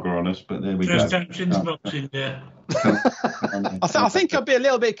blogger on us, but there we go. First time since Boxing Day. I think I'd be a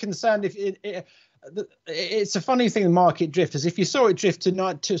little bit concerned if it's a funny thing, the market drift, is if you saw it drift to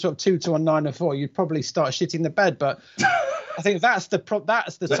sort of 2 to 1, 9 or 4, you'd probably start shitting the bed. But I think that's the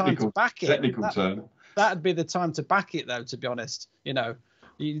time to back it. Technical term. That'd be the time to back it, though. To be honest,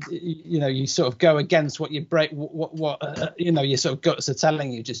 you sort of go against what you break, what your sort of guts are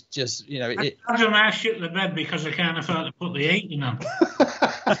telling you. I don't know, shit the bed because I can't afford to put the heating on.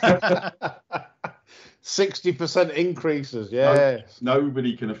 60% increases. Yes.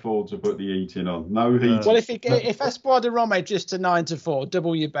 Nobody can afford to put the eating on. No heat. Well, if Espoir de Rome just to 9 to 4,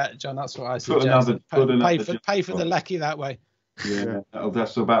 double your bet, John. That's what I suggest. Pay for the lecky that way. Yeah,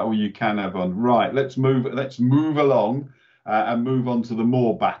 that's about all you can have on. Right, let's move along and move on to the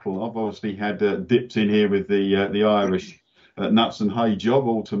Morebattle. I've obviously had dipped in here with the Irish nuts and hay job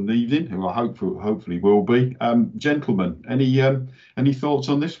autumn evening, who I hopefully will be. Gentlemen, any thoughts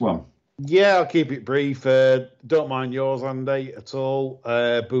on this one? Yeah, I'll keep it brief. Don't mind yours, Andy, at all.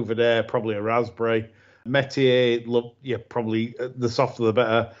 Bouvier, probably a raspberry. Metier, probably the softer the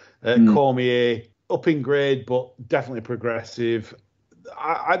better. Cormier, up in grade, but definitely progressive.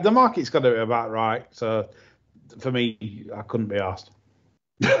 The market's got it about right. So for me, I couldn't be asked.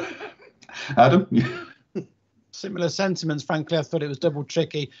 Adam? Similar sentiments. Frankly, I thought it was double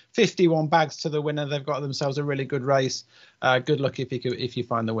tricky. 51 bags to the winner. They've got themselves a really good race. Good luck if you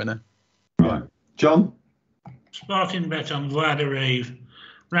find the winner. Right. John? Sporting bet on Voix de Rêve.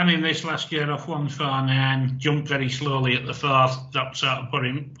 Ran in this last year off 149, jumped very slowly at the fourth. That sort of put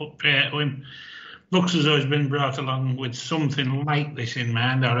pay to him. Looks as though he's been brought along with something like this in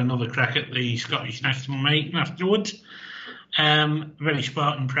mind, or another crack at the Scottish national meeting afterwards. Very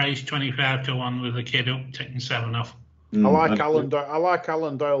sporting price, 25 to 1 with the kid up, taking 7 off. I like Alan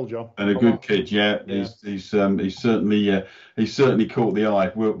Doyle, John. And a good kid, yeah. He's certainly caught the eye.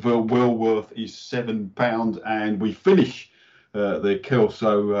 Well worth his £7, and we finish the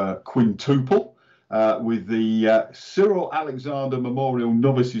Kelso quintuple with the Cyril Alexander Memorial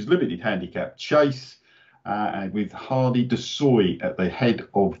Novices Limited Handicap Chase, and with Hardy de Soy at the head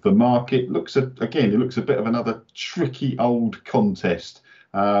of the market. It looks a bit of another tricky old contest.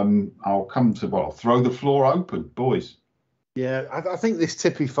 I'll throw the floor open, boys. Yeah, I think this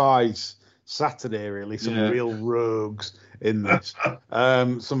typifies Saturday, really. Some real rogues in this.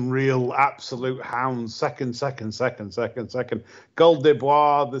 Some real absolute hounds. Second. Gold des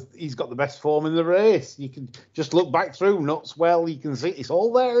Bois, he's got the best form in the race. You can just look back through Nutswell. You can see it's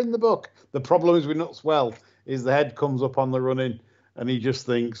all there in the book. The problem is with Nutswell is the head comes up on the running and he just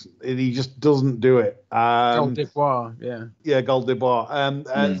doesn't do it. Gold des Bois, yeah. Yeah, Gold des Bois. And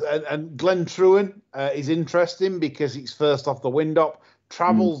Glen Truan is interesting because it's first off the wind up,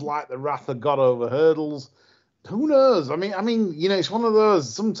 travels like the wrath of God over hurdles. Who knows? I mean, it's one of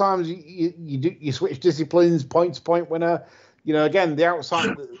those. Sometimes you switch disciplines, point to point winner. Again,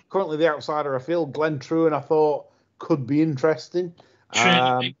 currently the outsider I feel, Glen Truan, I thought could be interesting.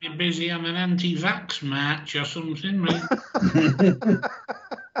 Be busy on an anti-vax match or something, mate.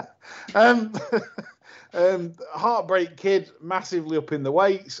 Heartbreak Kid, massively up in the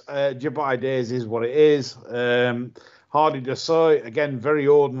weights. Dubai Days is what it is. Hardy de Soy, again, very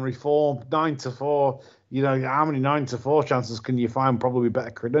ordinary form. 9 to 4. How many 9 to 4 chances can you find? Probably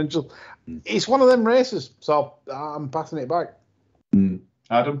better credentials. It's one of them races, so I'm passing it back.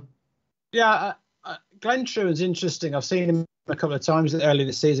 Adam? Yeah, Glen Truan's interesting. I've seen him a couple of times early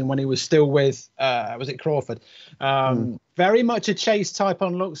this season when he was still with, was it Crawford? Very much a chase type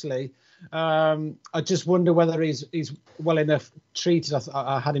on Luxley. I just wonder whether he's well enough treated.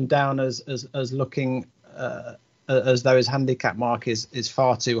 I had him down as looking as though his handicap mark is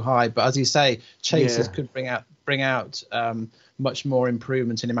far too high. But as you say, chasers could bring out much more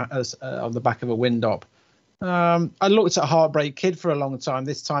improvement in him on the back of a wind up. I looked at Heartbreak Kid for a long time.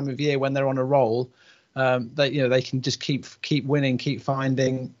 This time of year when they're on a roll, they can just keep winning, keep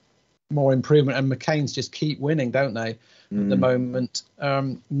finding more improvement, and McCain's just keep winning, don't they? At the moment.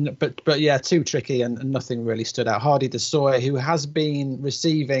 But yeah, too tricky and nothing really stood out. Hardy de Soy, who has been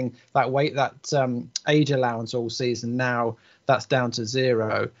receiving that age allowance all season, now that's down to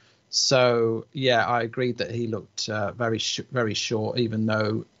 0. So yeah, I agreed that he looked very short, even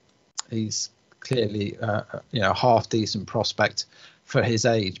though he's clearly a half decent prospect for his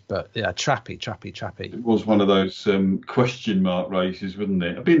age. But yeah, trappy. It was one of those question mark races, wasn't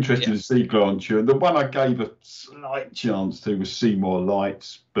it? I'd be interested to see Glanture. The one I gave a slight chance to was Seymour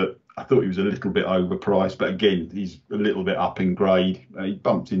Lights, but I thought he was a little bit overpriced. But again, he's a little bit up in grade. He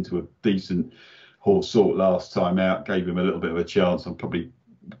bumped into a decent horse sort last time out, gave him a little bit of a chance. I'm probably,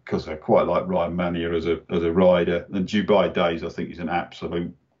 because I quite like Ryan Mania as a rider. And Dubai Days, I think he's an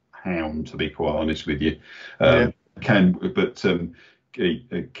absolute hound, to be quite honest with you. He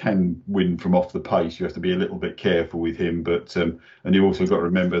can win from off the pace. You have to be a little bit careful with him, but and you also got to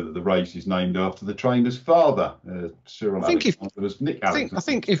remember that the race is named after the trainer's father, Cyril. I think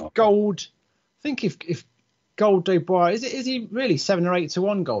if Gold des Bois is he really 7 or 8 to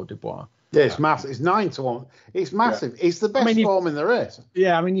 1 Gold des Bois? Yeah, it's massive. It's 9 to 1. It's massive. Yeah. It's the best form in the race.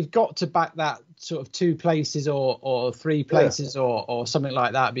 Yeah, I mean, you've got to back that sort of 2 places or 3 places or something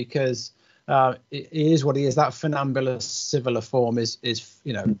like that, because It is what he is. That Funambulous Similar form is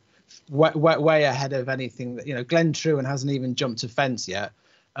way ahead of anything that, Glenn Truan hasn't even jumped a fence yet.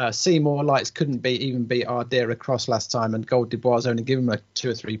 Seymour Lights couldn't even beat Ardera Cross last time, and Gold Dubois only give him like £2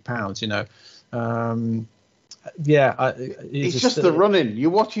 or £3. It's just the running. You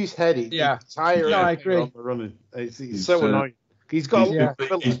watch his head. It's tiring. I agree. On the running. It's so annoying. He's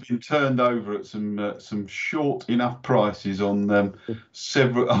been turned over at some short enough prices on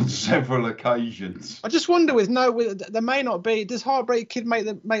several occasions. I just wonder there may not be. Does Heartbreak Kid make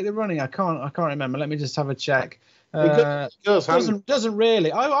the running? I can't remember. Let me just have a check. Doesn't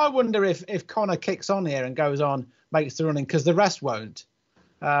really. I wonder if Connor kicks on here and goes on, makes the running, because the rest won't.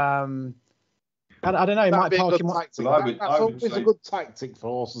 I don't know. He might park him. It's a good tactic for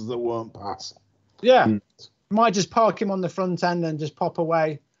horses that won't pass. Yeah, might just park him on the front end and just pop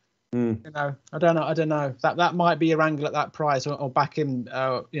away. I don't know. That might be your angle at that price, or back him.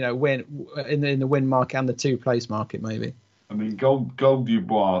 Win in the win market and the 2-place market maybe. I mean, Gold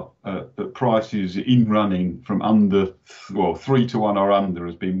Dubois at prices in running from under, 3 to 1 or under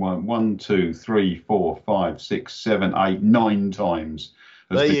has been 1, 2, 3, 4, 5, 6, 7, 8, 9 times.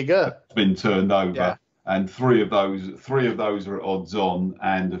 You go. Been turned over, and three of those are at odds on,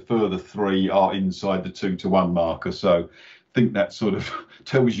 and a further 3 are inside the 2 to 1 marker. So, I think that sort of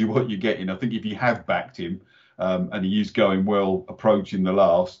tells you what you're getting. I think if you have backed him, and he is going well approaching the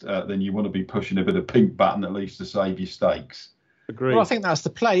last, then you want to be pushing a bit of pink button at least to save your stakes. Agreed. Well, I think that's the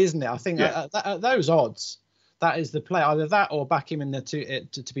play, isn't it? I think at those odds, that is the play. Either that or back him in the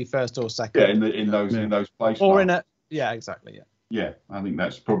to be first or second. Yeah, in those places. Or exactly. Yeah. Yeah, I think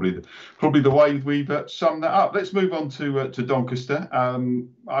that's probably the way we've summed that up. Let's move on to Doncaster. The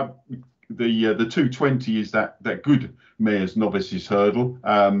 220 is that good Mayor's Novices hurdle.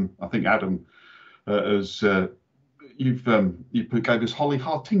 I think Adam you gave us Holly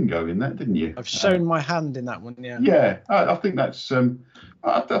Hartingo in that, didn't you? I've shown my hand in that one. Yeah. Yeah, I think that's. I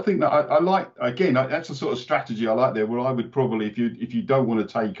think that I like, again. That's a sort of strategy I like there, where I would probably, if you don't want to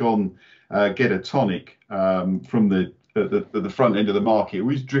take on Get a Tonic from the front end of the market, who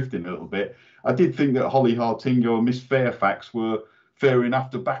is drifting a little bit. I did think that Holly Hartingo and Miss Fairfax were fair enough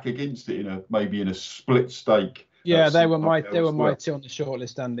to back against it maybe in a split stake. Yeah, they were my two on the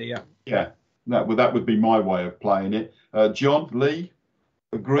shortlist, Andy. Yeah. Yeah, that would be my way of playing it. John Lee,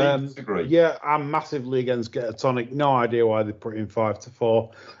 agree? Disagree? Yeah, I'm massively against Get a Tonic. No idea why they put in 5 to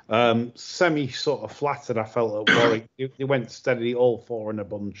 4. Semi sort of flattered, I felt, at Warwick. They went steady, all 4 in a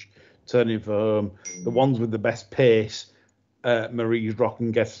bunch, turning for home. The ones with the best pace, Marie's Rock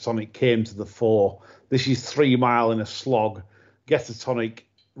and Get a Tonic, came to the fore. This is 3 mile in a slog. Get a Tonic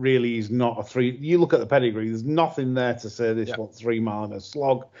really is not a 3. You look at the pedigree, there's nothing there to say this one's 3 mile in a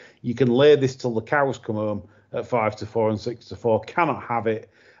slog. You can lay this till the cows come home at 5 to 4 and 6 to 4. Cannot have it.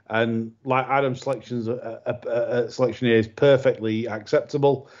 And like Adam's selection here is perfectly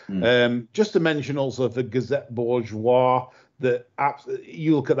acceptable. Just to mention also the Gazette Bourgeois, that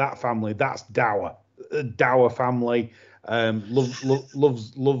you look at that family, that's Dower. Dower family,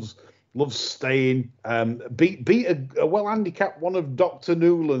 loves staying. Beat a well handicapped one of Dr.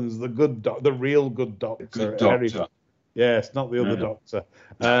 Newland's, the real good doctor. Good doctor. Yes, not the other doctor.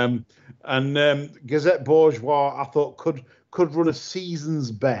 And Gazette Bourgeois, I thought could run a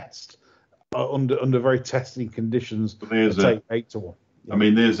season's best under very testing conditions. Take 8 to 1. I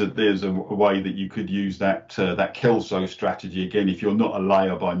mean, there's a way that you could use that Kelso strategy again. If you're not a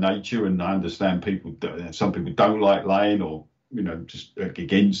layer by nature, and I understand some people don't like laying, or just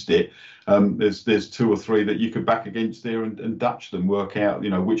against it. There's 2 or 3 that you could back against there and Dutch them, work out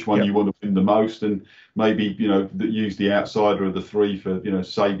which one you want to win the most, and maybe use the outsider of the 3 for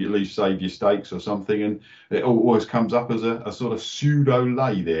save your stakes or something. And it always comes up as a sort of pseudo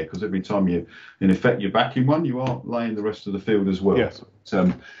lay there, because every time you're backing one, you are laying the rest of the field as well. Yes.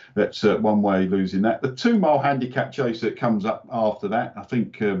 That's one way of losing that. The 2 mile handicap chase that comes up after that, I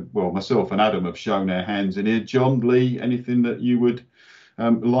think, myself and Adam have shown our hands in here. John Lee, anything that you would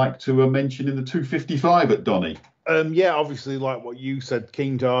like to mention in the 255 at Donny? Yeah, obviously, like what you said,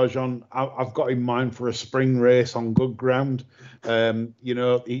 King Darjon, I've got in mind for a spring race on good ground.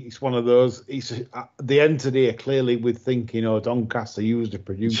 He's one of those. They entered here clearly with thinking, Doncaster used to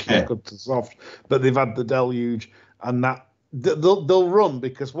produce good to soft, but they've had the deluge, and that they'll run,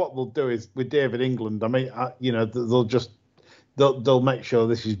 because what they'll do is with David England, I mean, they'll make sure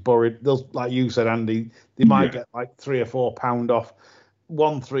this is buried. They'll, like you said, Andy, they might get like £3 or £4 off.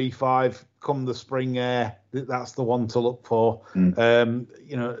 135 come the spring air, that's the one to look for.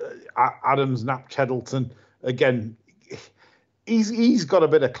 Adams, Knapp, Cheddleton, again, he's got a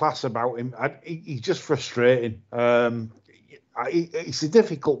bit of class about him. He's just frustrating. it's a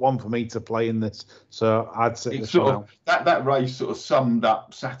difficult one for me to play in this, so I'd sit It's this sort one of out. that race sort of summed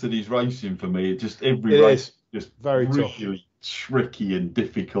up Saturday's racing for me. It just every It race is just very really tricky and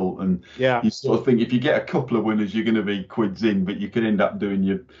difficult, and Yeah. you sort of think if you get a couple of winners, you're going to be quids in, but you could end up doing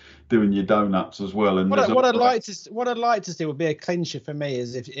your donuts as well. And what I'd like to see would be a clincher for me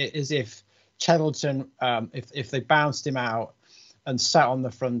is if Cheddleton, if they bounced him out and sat on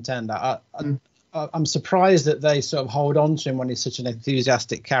the front end. I'm surprised that they sort of hold on to him when he's such an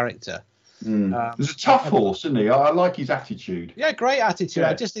enthusiastic character. He's a tough horse, isn't he? I like his attitude. Yeah, great attitude. Yeah.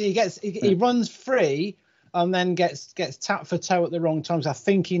 I just think he runs free and then gets tapped for toe at the wrong times. I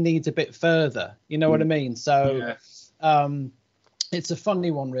think he needs a bit further. You know what I mean? So it's a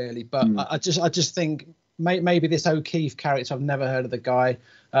funny one, really. But I just think maybe this O'Keefe character, I've never heard of the guy.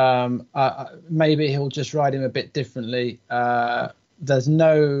 Maybe he'll just ride him a bit differently. There's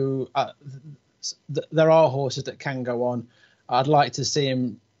no. There are horses that can go on. I'd like to see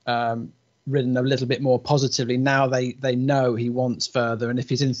him ridden a little bit more positively. Now they know he wants further, and if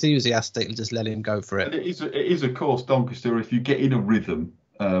he's enthusiastic, just let him go for it. And it is of course, Doncaster. If you get in a rhythm,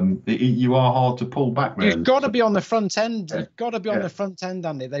 you are hard to pull back. You've got to be on the front end. You've got to be on the front end,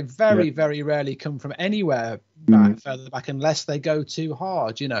 Andy. They very rarely come from anywhere further back unless they go too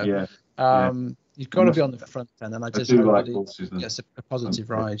hard. You know. You've got to be on the front end, and I just hope that he gets a positive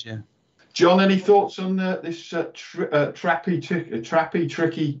ride. Yeah. John, any thoughts on this trappy,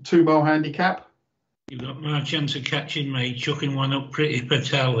 tricky 2-mile handicap? You've got more chance of catching me chucking one up Pretty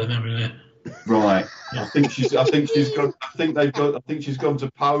Patel and everything. Right. I think she's gone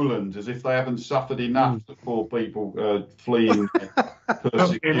to Poland, as if they haven't suffered enough. The poor people fleeing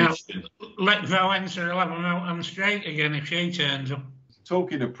persecution. Let Valenza will have them out on straight again if she turns up.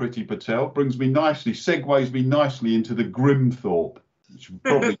 Talking of Pretty Patel, segues me nicely into the Grimthorpe, which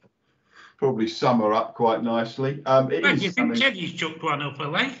would probably sum her up quite nicely. You think Teddy's chucked one up her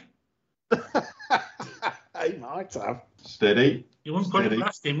leg? He might have. Steady. You wouldn't put it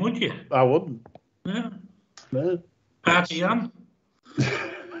past him, would you? I wouldn't. No. Party on.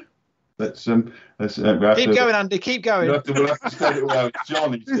 Let's keep going, Andy. Keep going. We'll have to stay it well.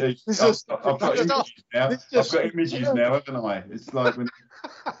 John, I've got images now. I've got images now, haven't I? It's like when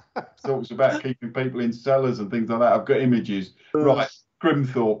it talks about keeping people in cellars and things like that. I've got images. Right,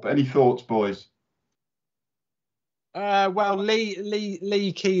 Grimthorpe. Any thoughts, boys? Well,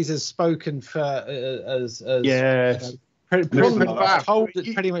 Lee Keys has spoken for as yes.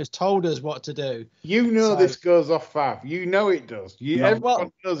 Pretty much told us what to do. You know this goes off Fav. You know it does.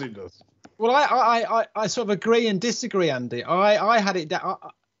 Everyone knows it does. Well, I sort of agree and disagree, Andy. I had it down.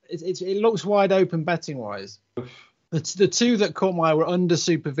 It looks wide open betting wise. The two that caught my eye were Under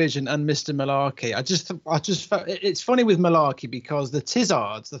Supervision and Mr. Malarkey. I just felt it's funny with Malarkey because the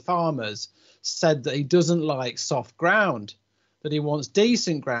Tizzards, the farmers, said that he doesn't like soft ground, that he wants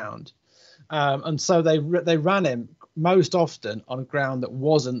decent ground, and so they ran him most often on ground that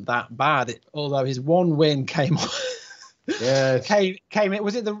wasn't that bad. Although his one win came on. Yes.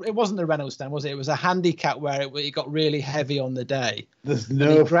 It wasn't the Reynolds stand, was it? It was a handicap where it got really heavy on the day. There's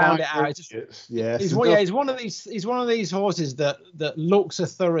no ground it out. Yes. He's one of these horses that looks a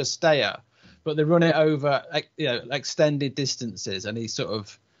thorough stayer, but they run it over extended distances, and he's sort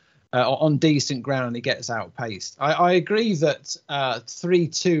of on decent ground. He gets outpaced. I agree that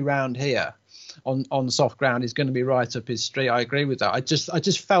 3-2 round here on soft ground is going to be right up his street. I agree with that. I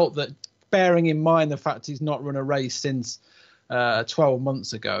just felt that, bearing in mind the fact he's not run a race since 12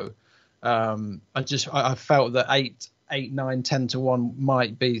 months ago, I felt that 8, 9, 10 to 1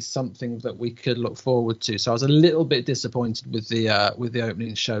 might be something that we could look forward to. So I was a little bit disappointed with the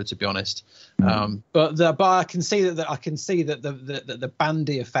opening show, to be honest. But I can see that the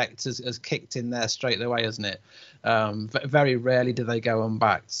bandy effect has kicked in there straight away, hasn't it? Very rarely do they go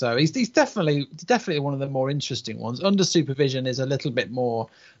unbacked. So he's definitely one of the more interesting ones. Under Supervision is a little bit more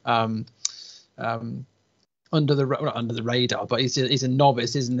under the radar, but he's a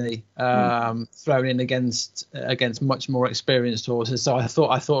novice, isn't he? Thrown in against much more experienced horses. So I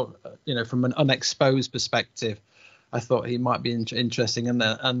thought, from an unexposed perspective, I thought he might be interesting.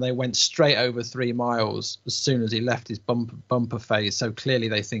 And they went straight over 3 miles as soon as he left his bumper phase. So clearly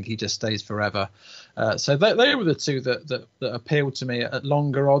they think he just stays forever. So they were the two that appealed to me at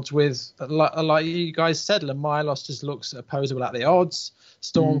longer odds. With like you guys said, Lamilos just looks opposable at the odds.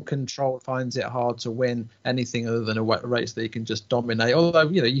 Storm Control finds it hard to win anything other than a race that he can just dominate. Although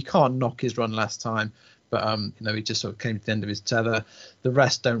you can't knock his run last time, but he just sort of came to the end of his tether. The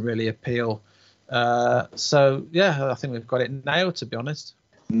rest don't really appeal. So yeah, I think we've got it nailed, to be honest.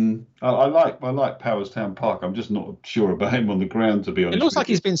 I like Powerstown Park. I'm just not sure about him on the ground, to be honest. It looks like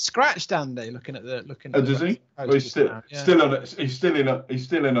he's been scratched, Andy. Looking at the. Does he? Well, he's still in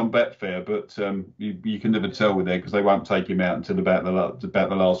on Betfair, but you can never tell with there because they won't take him out until about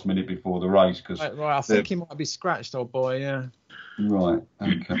the last minute before the race. Because right, I think he might be scratched, old boy. Yeah. Right.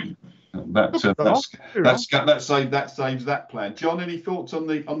 Okay. That saves that plan. John, any thoughts on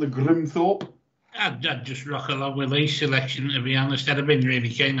the Grimthorpe? I'd just rock along with Lee's selection, to be honest. I'd have been really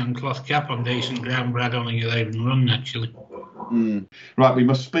keen on Cloth Cap on decent ground, but I don't think he'll even run, actually. Right, we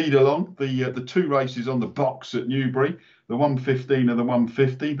must speed along. The two races on the box at Newbury, the 115 and the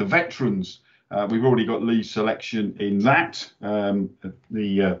 150. The veterans, we've already got Lee's selection in that.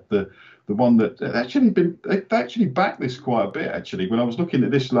 The one that they've actually backed this quite a bit, actually. When I was looking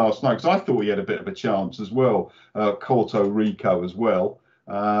at this last night, because I thought he had a bit of a chance as well, Porto Rico as well.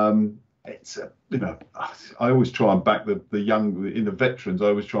 It's I always try and back the young in the veterans. I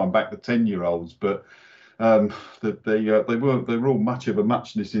always try and back the 10-year-olds, but they were all much of a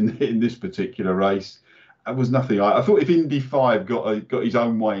muchness in this particular race. It was nothing. I thought if Indy 5 got his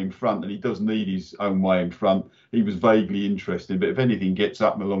own way in front, and he does need his own way in front, he was vaguely interesting. But if anything gets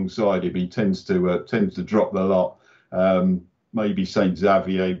up alongside him, he tends to drop the lot. Maybe Saint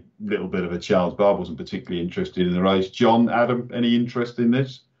Xavier, little bit of a chance, but I wasn't particularly interested in the race. John, Adam, any interest in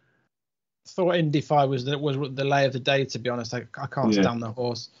this? Thought Indy 5 was the lay of the day, to be honest. I can't stand the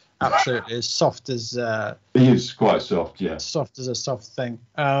horse. Absolutely, as soft as he is quite soft, yeah. Soft as a soft thing.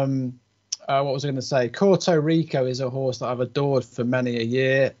 What was I going to say? Porto Rico is a horse that I've adored for many a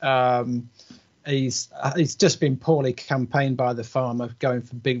year. He's just been poorly campaigned by the farmer, going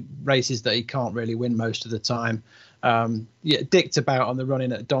for big races that he can't really win most of the time. Dicked about on the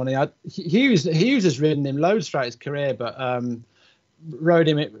running at Donny. Hughes has ridden him loads throughout his career, but rode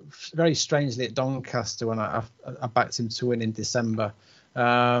him very strangely at Doncaster when I backed him to win in December.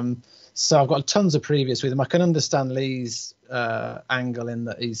 So I've got tons of previous with him. I can understand Lee's angle in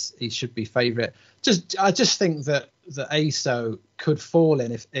that he should be favourite. I just think that the ASO could fall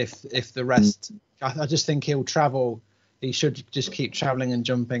in if the rest. I just think he'll travel. He should just keep travelling and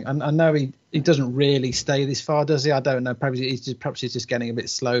jumping. And I know he doesn't really stay this far, does he? I don't know. Perhaps he's just getting a bit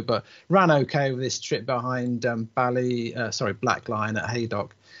slow, but ran okay with this trip behind Blackline at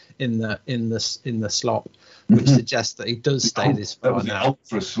Haydock in the slop, which suggests that he does stay this far now. That was an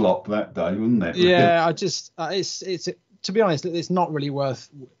ultra slop that day, wasn't it? Yeah, I just it's to be honest, it's not really worth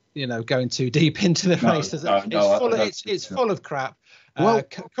going too deep into the race. It's full of crap.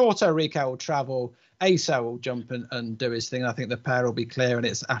 Porto Rico will travel. ASO will jump and do his thing. I think the pair will be clear, and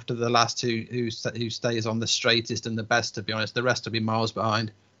it's after the last two who stays on the straightest and the best, to be honest. The rest will be miles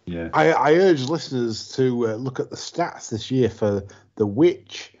behind. Yeah. I urge listeners to look at the stats this year for the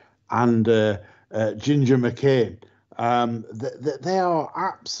Witch and Ginger McCain. They are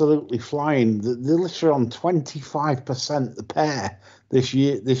absolutely flying. They're literally on 25% the pair this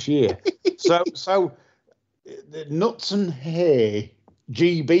year. so Nuts and Hay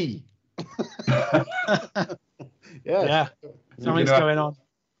GB. Yeah. Something's going on.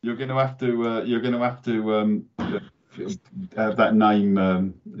 You're going to have to have that name.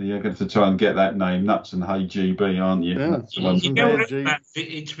 You're going to have to try and get that name, Nuts and Hay GB, aren't you? Yeah.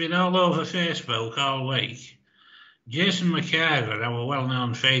 It's been all over Facebook all week. Jason McIver, our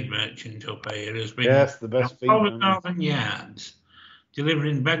well-known feed merchant up here, has been the best feed all the Northern Yards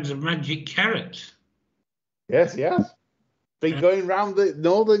delivering bags of magic carrots. Yes. Been going round the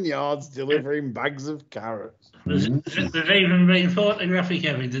Northern Yards delivering bags of carrots. There's even been photographic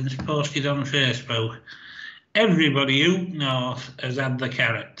evidence posted on Facebook. Everybody who north has had the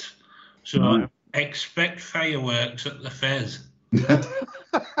carrots. So expect fireworks at the Fez.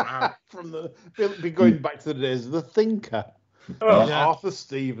 Be going back to the days of the Thinker. Arthur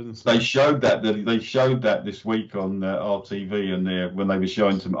Stevenson. They showed that this week on RTV, and when they were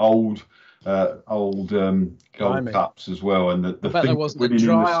showing some old gold cups as well, and the I bet there wasn't a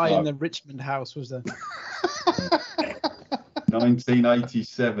dry eye in the Richmond house, was there?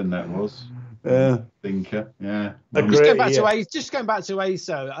 1987 that was. Thinker, yeah. Just going back to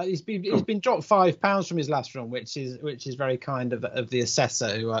ASO, he's been dropped £5 from his last run, which is very kind of the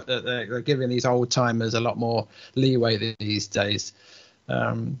assessor, who they're giving these old timers a lot more leeway these days.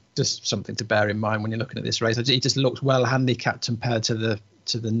 Just something to bear in mind when you're looking at this race. He just looks well handicapped compared to the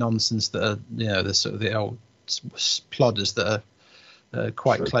nonsense that are the sort of the old plodders that are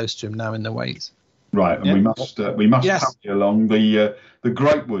quite close to him now in the weights. Right, and we must hurry along. The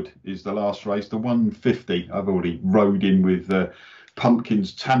Greatwood is the last race, the 150. I've already rode in with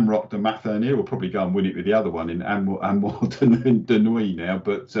Pumpkins, Tamrock de Mathurnier. We'll probably go and win it with the other one in Anwar de Nuit now.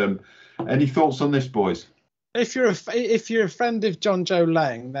 But any thoughts on this, boys? If you're a friend of John Joe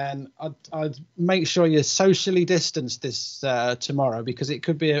Lang, then I'd make sure you're socially distanced this tomorrow, because it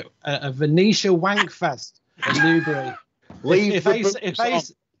could be a Venetia wank fest in Newbury. If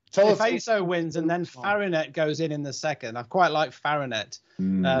ASO wins and then Farinet goes in the second, I quite like Farinet,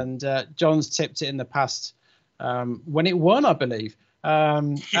 and John's tipped it in the past when it won, I believe.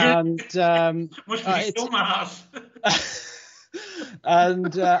 Must be dumbass.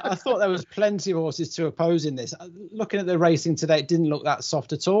 And I thought there was plenty of horses to oppose in this. Looking at the racing today, it didn't look that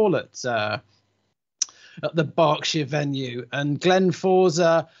soft at all at the Berkshire venue. And Glenn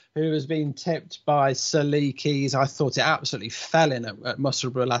Forza, who has been tipped by Sir Lee Keys, I thought it absolutely fell in at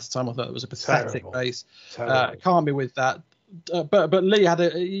Musselburgh last time. I thought it was a pathetic race. Can't be with that. But Lee had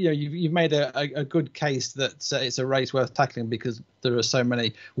you've made a good case that it's a race worth tackling, because there are so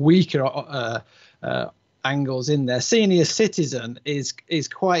many weaker angles in there. Senior Citizen is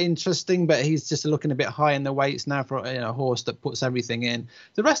quite interesting, but he's just looking a bit high in the weights now for a horse that puts everything in.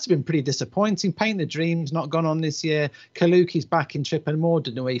 The rest have been pretty disappointing. Paint the Dream's not gone on this year. Kaluki's back in Trip and Moor.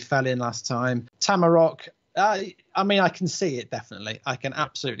 Didn't know he fell in last time. Tamarok, I can see it, definitely. I can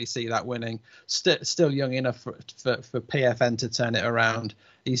absolutely see that winning. Still young enough for PFN to turn it around.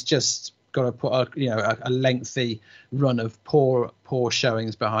 He's just got to put a lengthy run of poor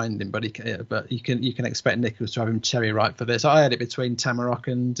showings behind him, but you can expect Nichols to have him cherry ripe for this. I had it between Tamarok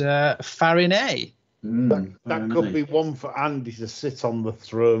and Farinet. That could be one for Andy to sit on the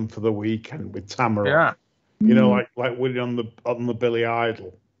throne for the weekend with Tamarok. Yeah. Like winning on the Billy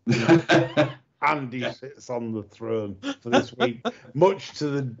Idol. Andy sits on the throne for this week, much to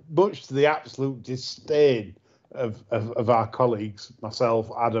the absolute disdain of our colleagues, myself,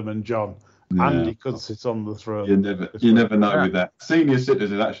 Adam, and John. Yeah. Andy could sit on the throne. You never know with that. Senior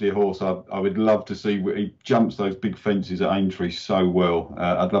Citizen is actually a horse I would love to see. He jumps those big fences at Aintree so well.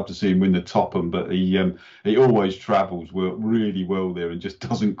 I'd love to see him win the Topham, but he always travels really well there and just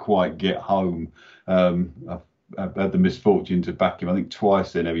doesn't quite get home. I've had the misfortune to back him, I think,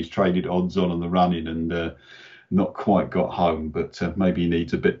 twice there now. He's traded odds on the running and not quite got home, but maybe he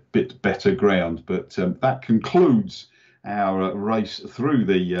needs a bit better ground. But that concludes our race through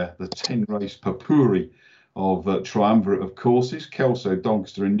the 10-race potpourri of triumvirate of courses, Kelso,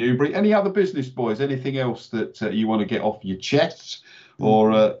 Doncaster and Newbury. Any other business, boys? Anything else that you want to get off your chests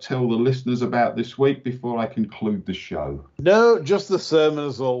or tell the listeners about this week before I conclude the show? No, just the sermon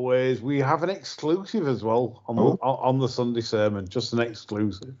as always. We have an exclusive as well on the Sunday sermon, just an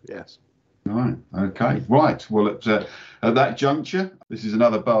exclusive, yes. Right, okay, right. Well, at that juncture, this is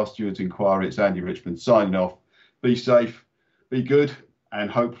another Bar Stewards Inquiry. It's Andy Richmond signing off. Be safe, be good, and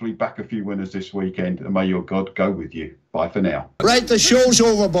hopefully back a few winners this weekend. And may your God go with you. Bye for now. Right, the show's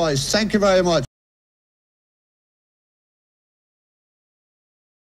over, boys. Thank you very much.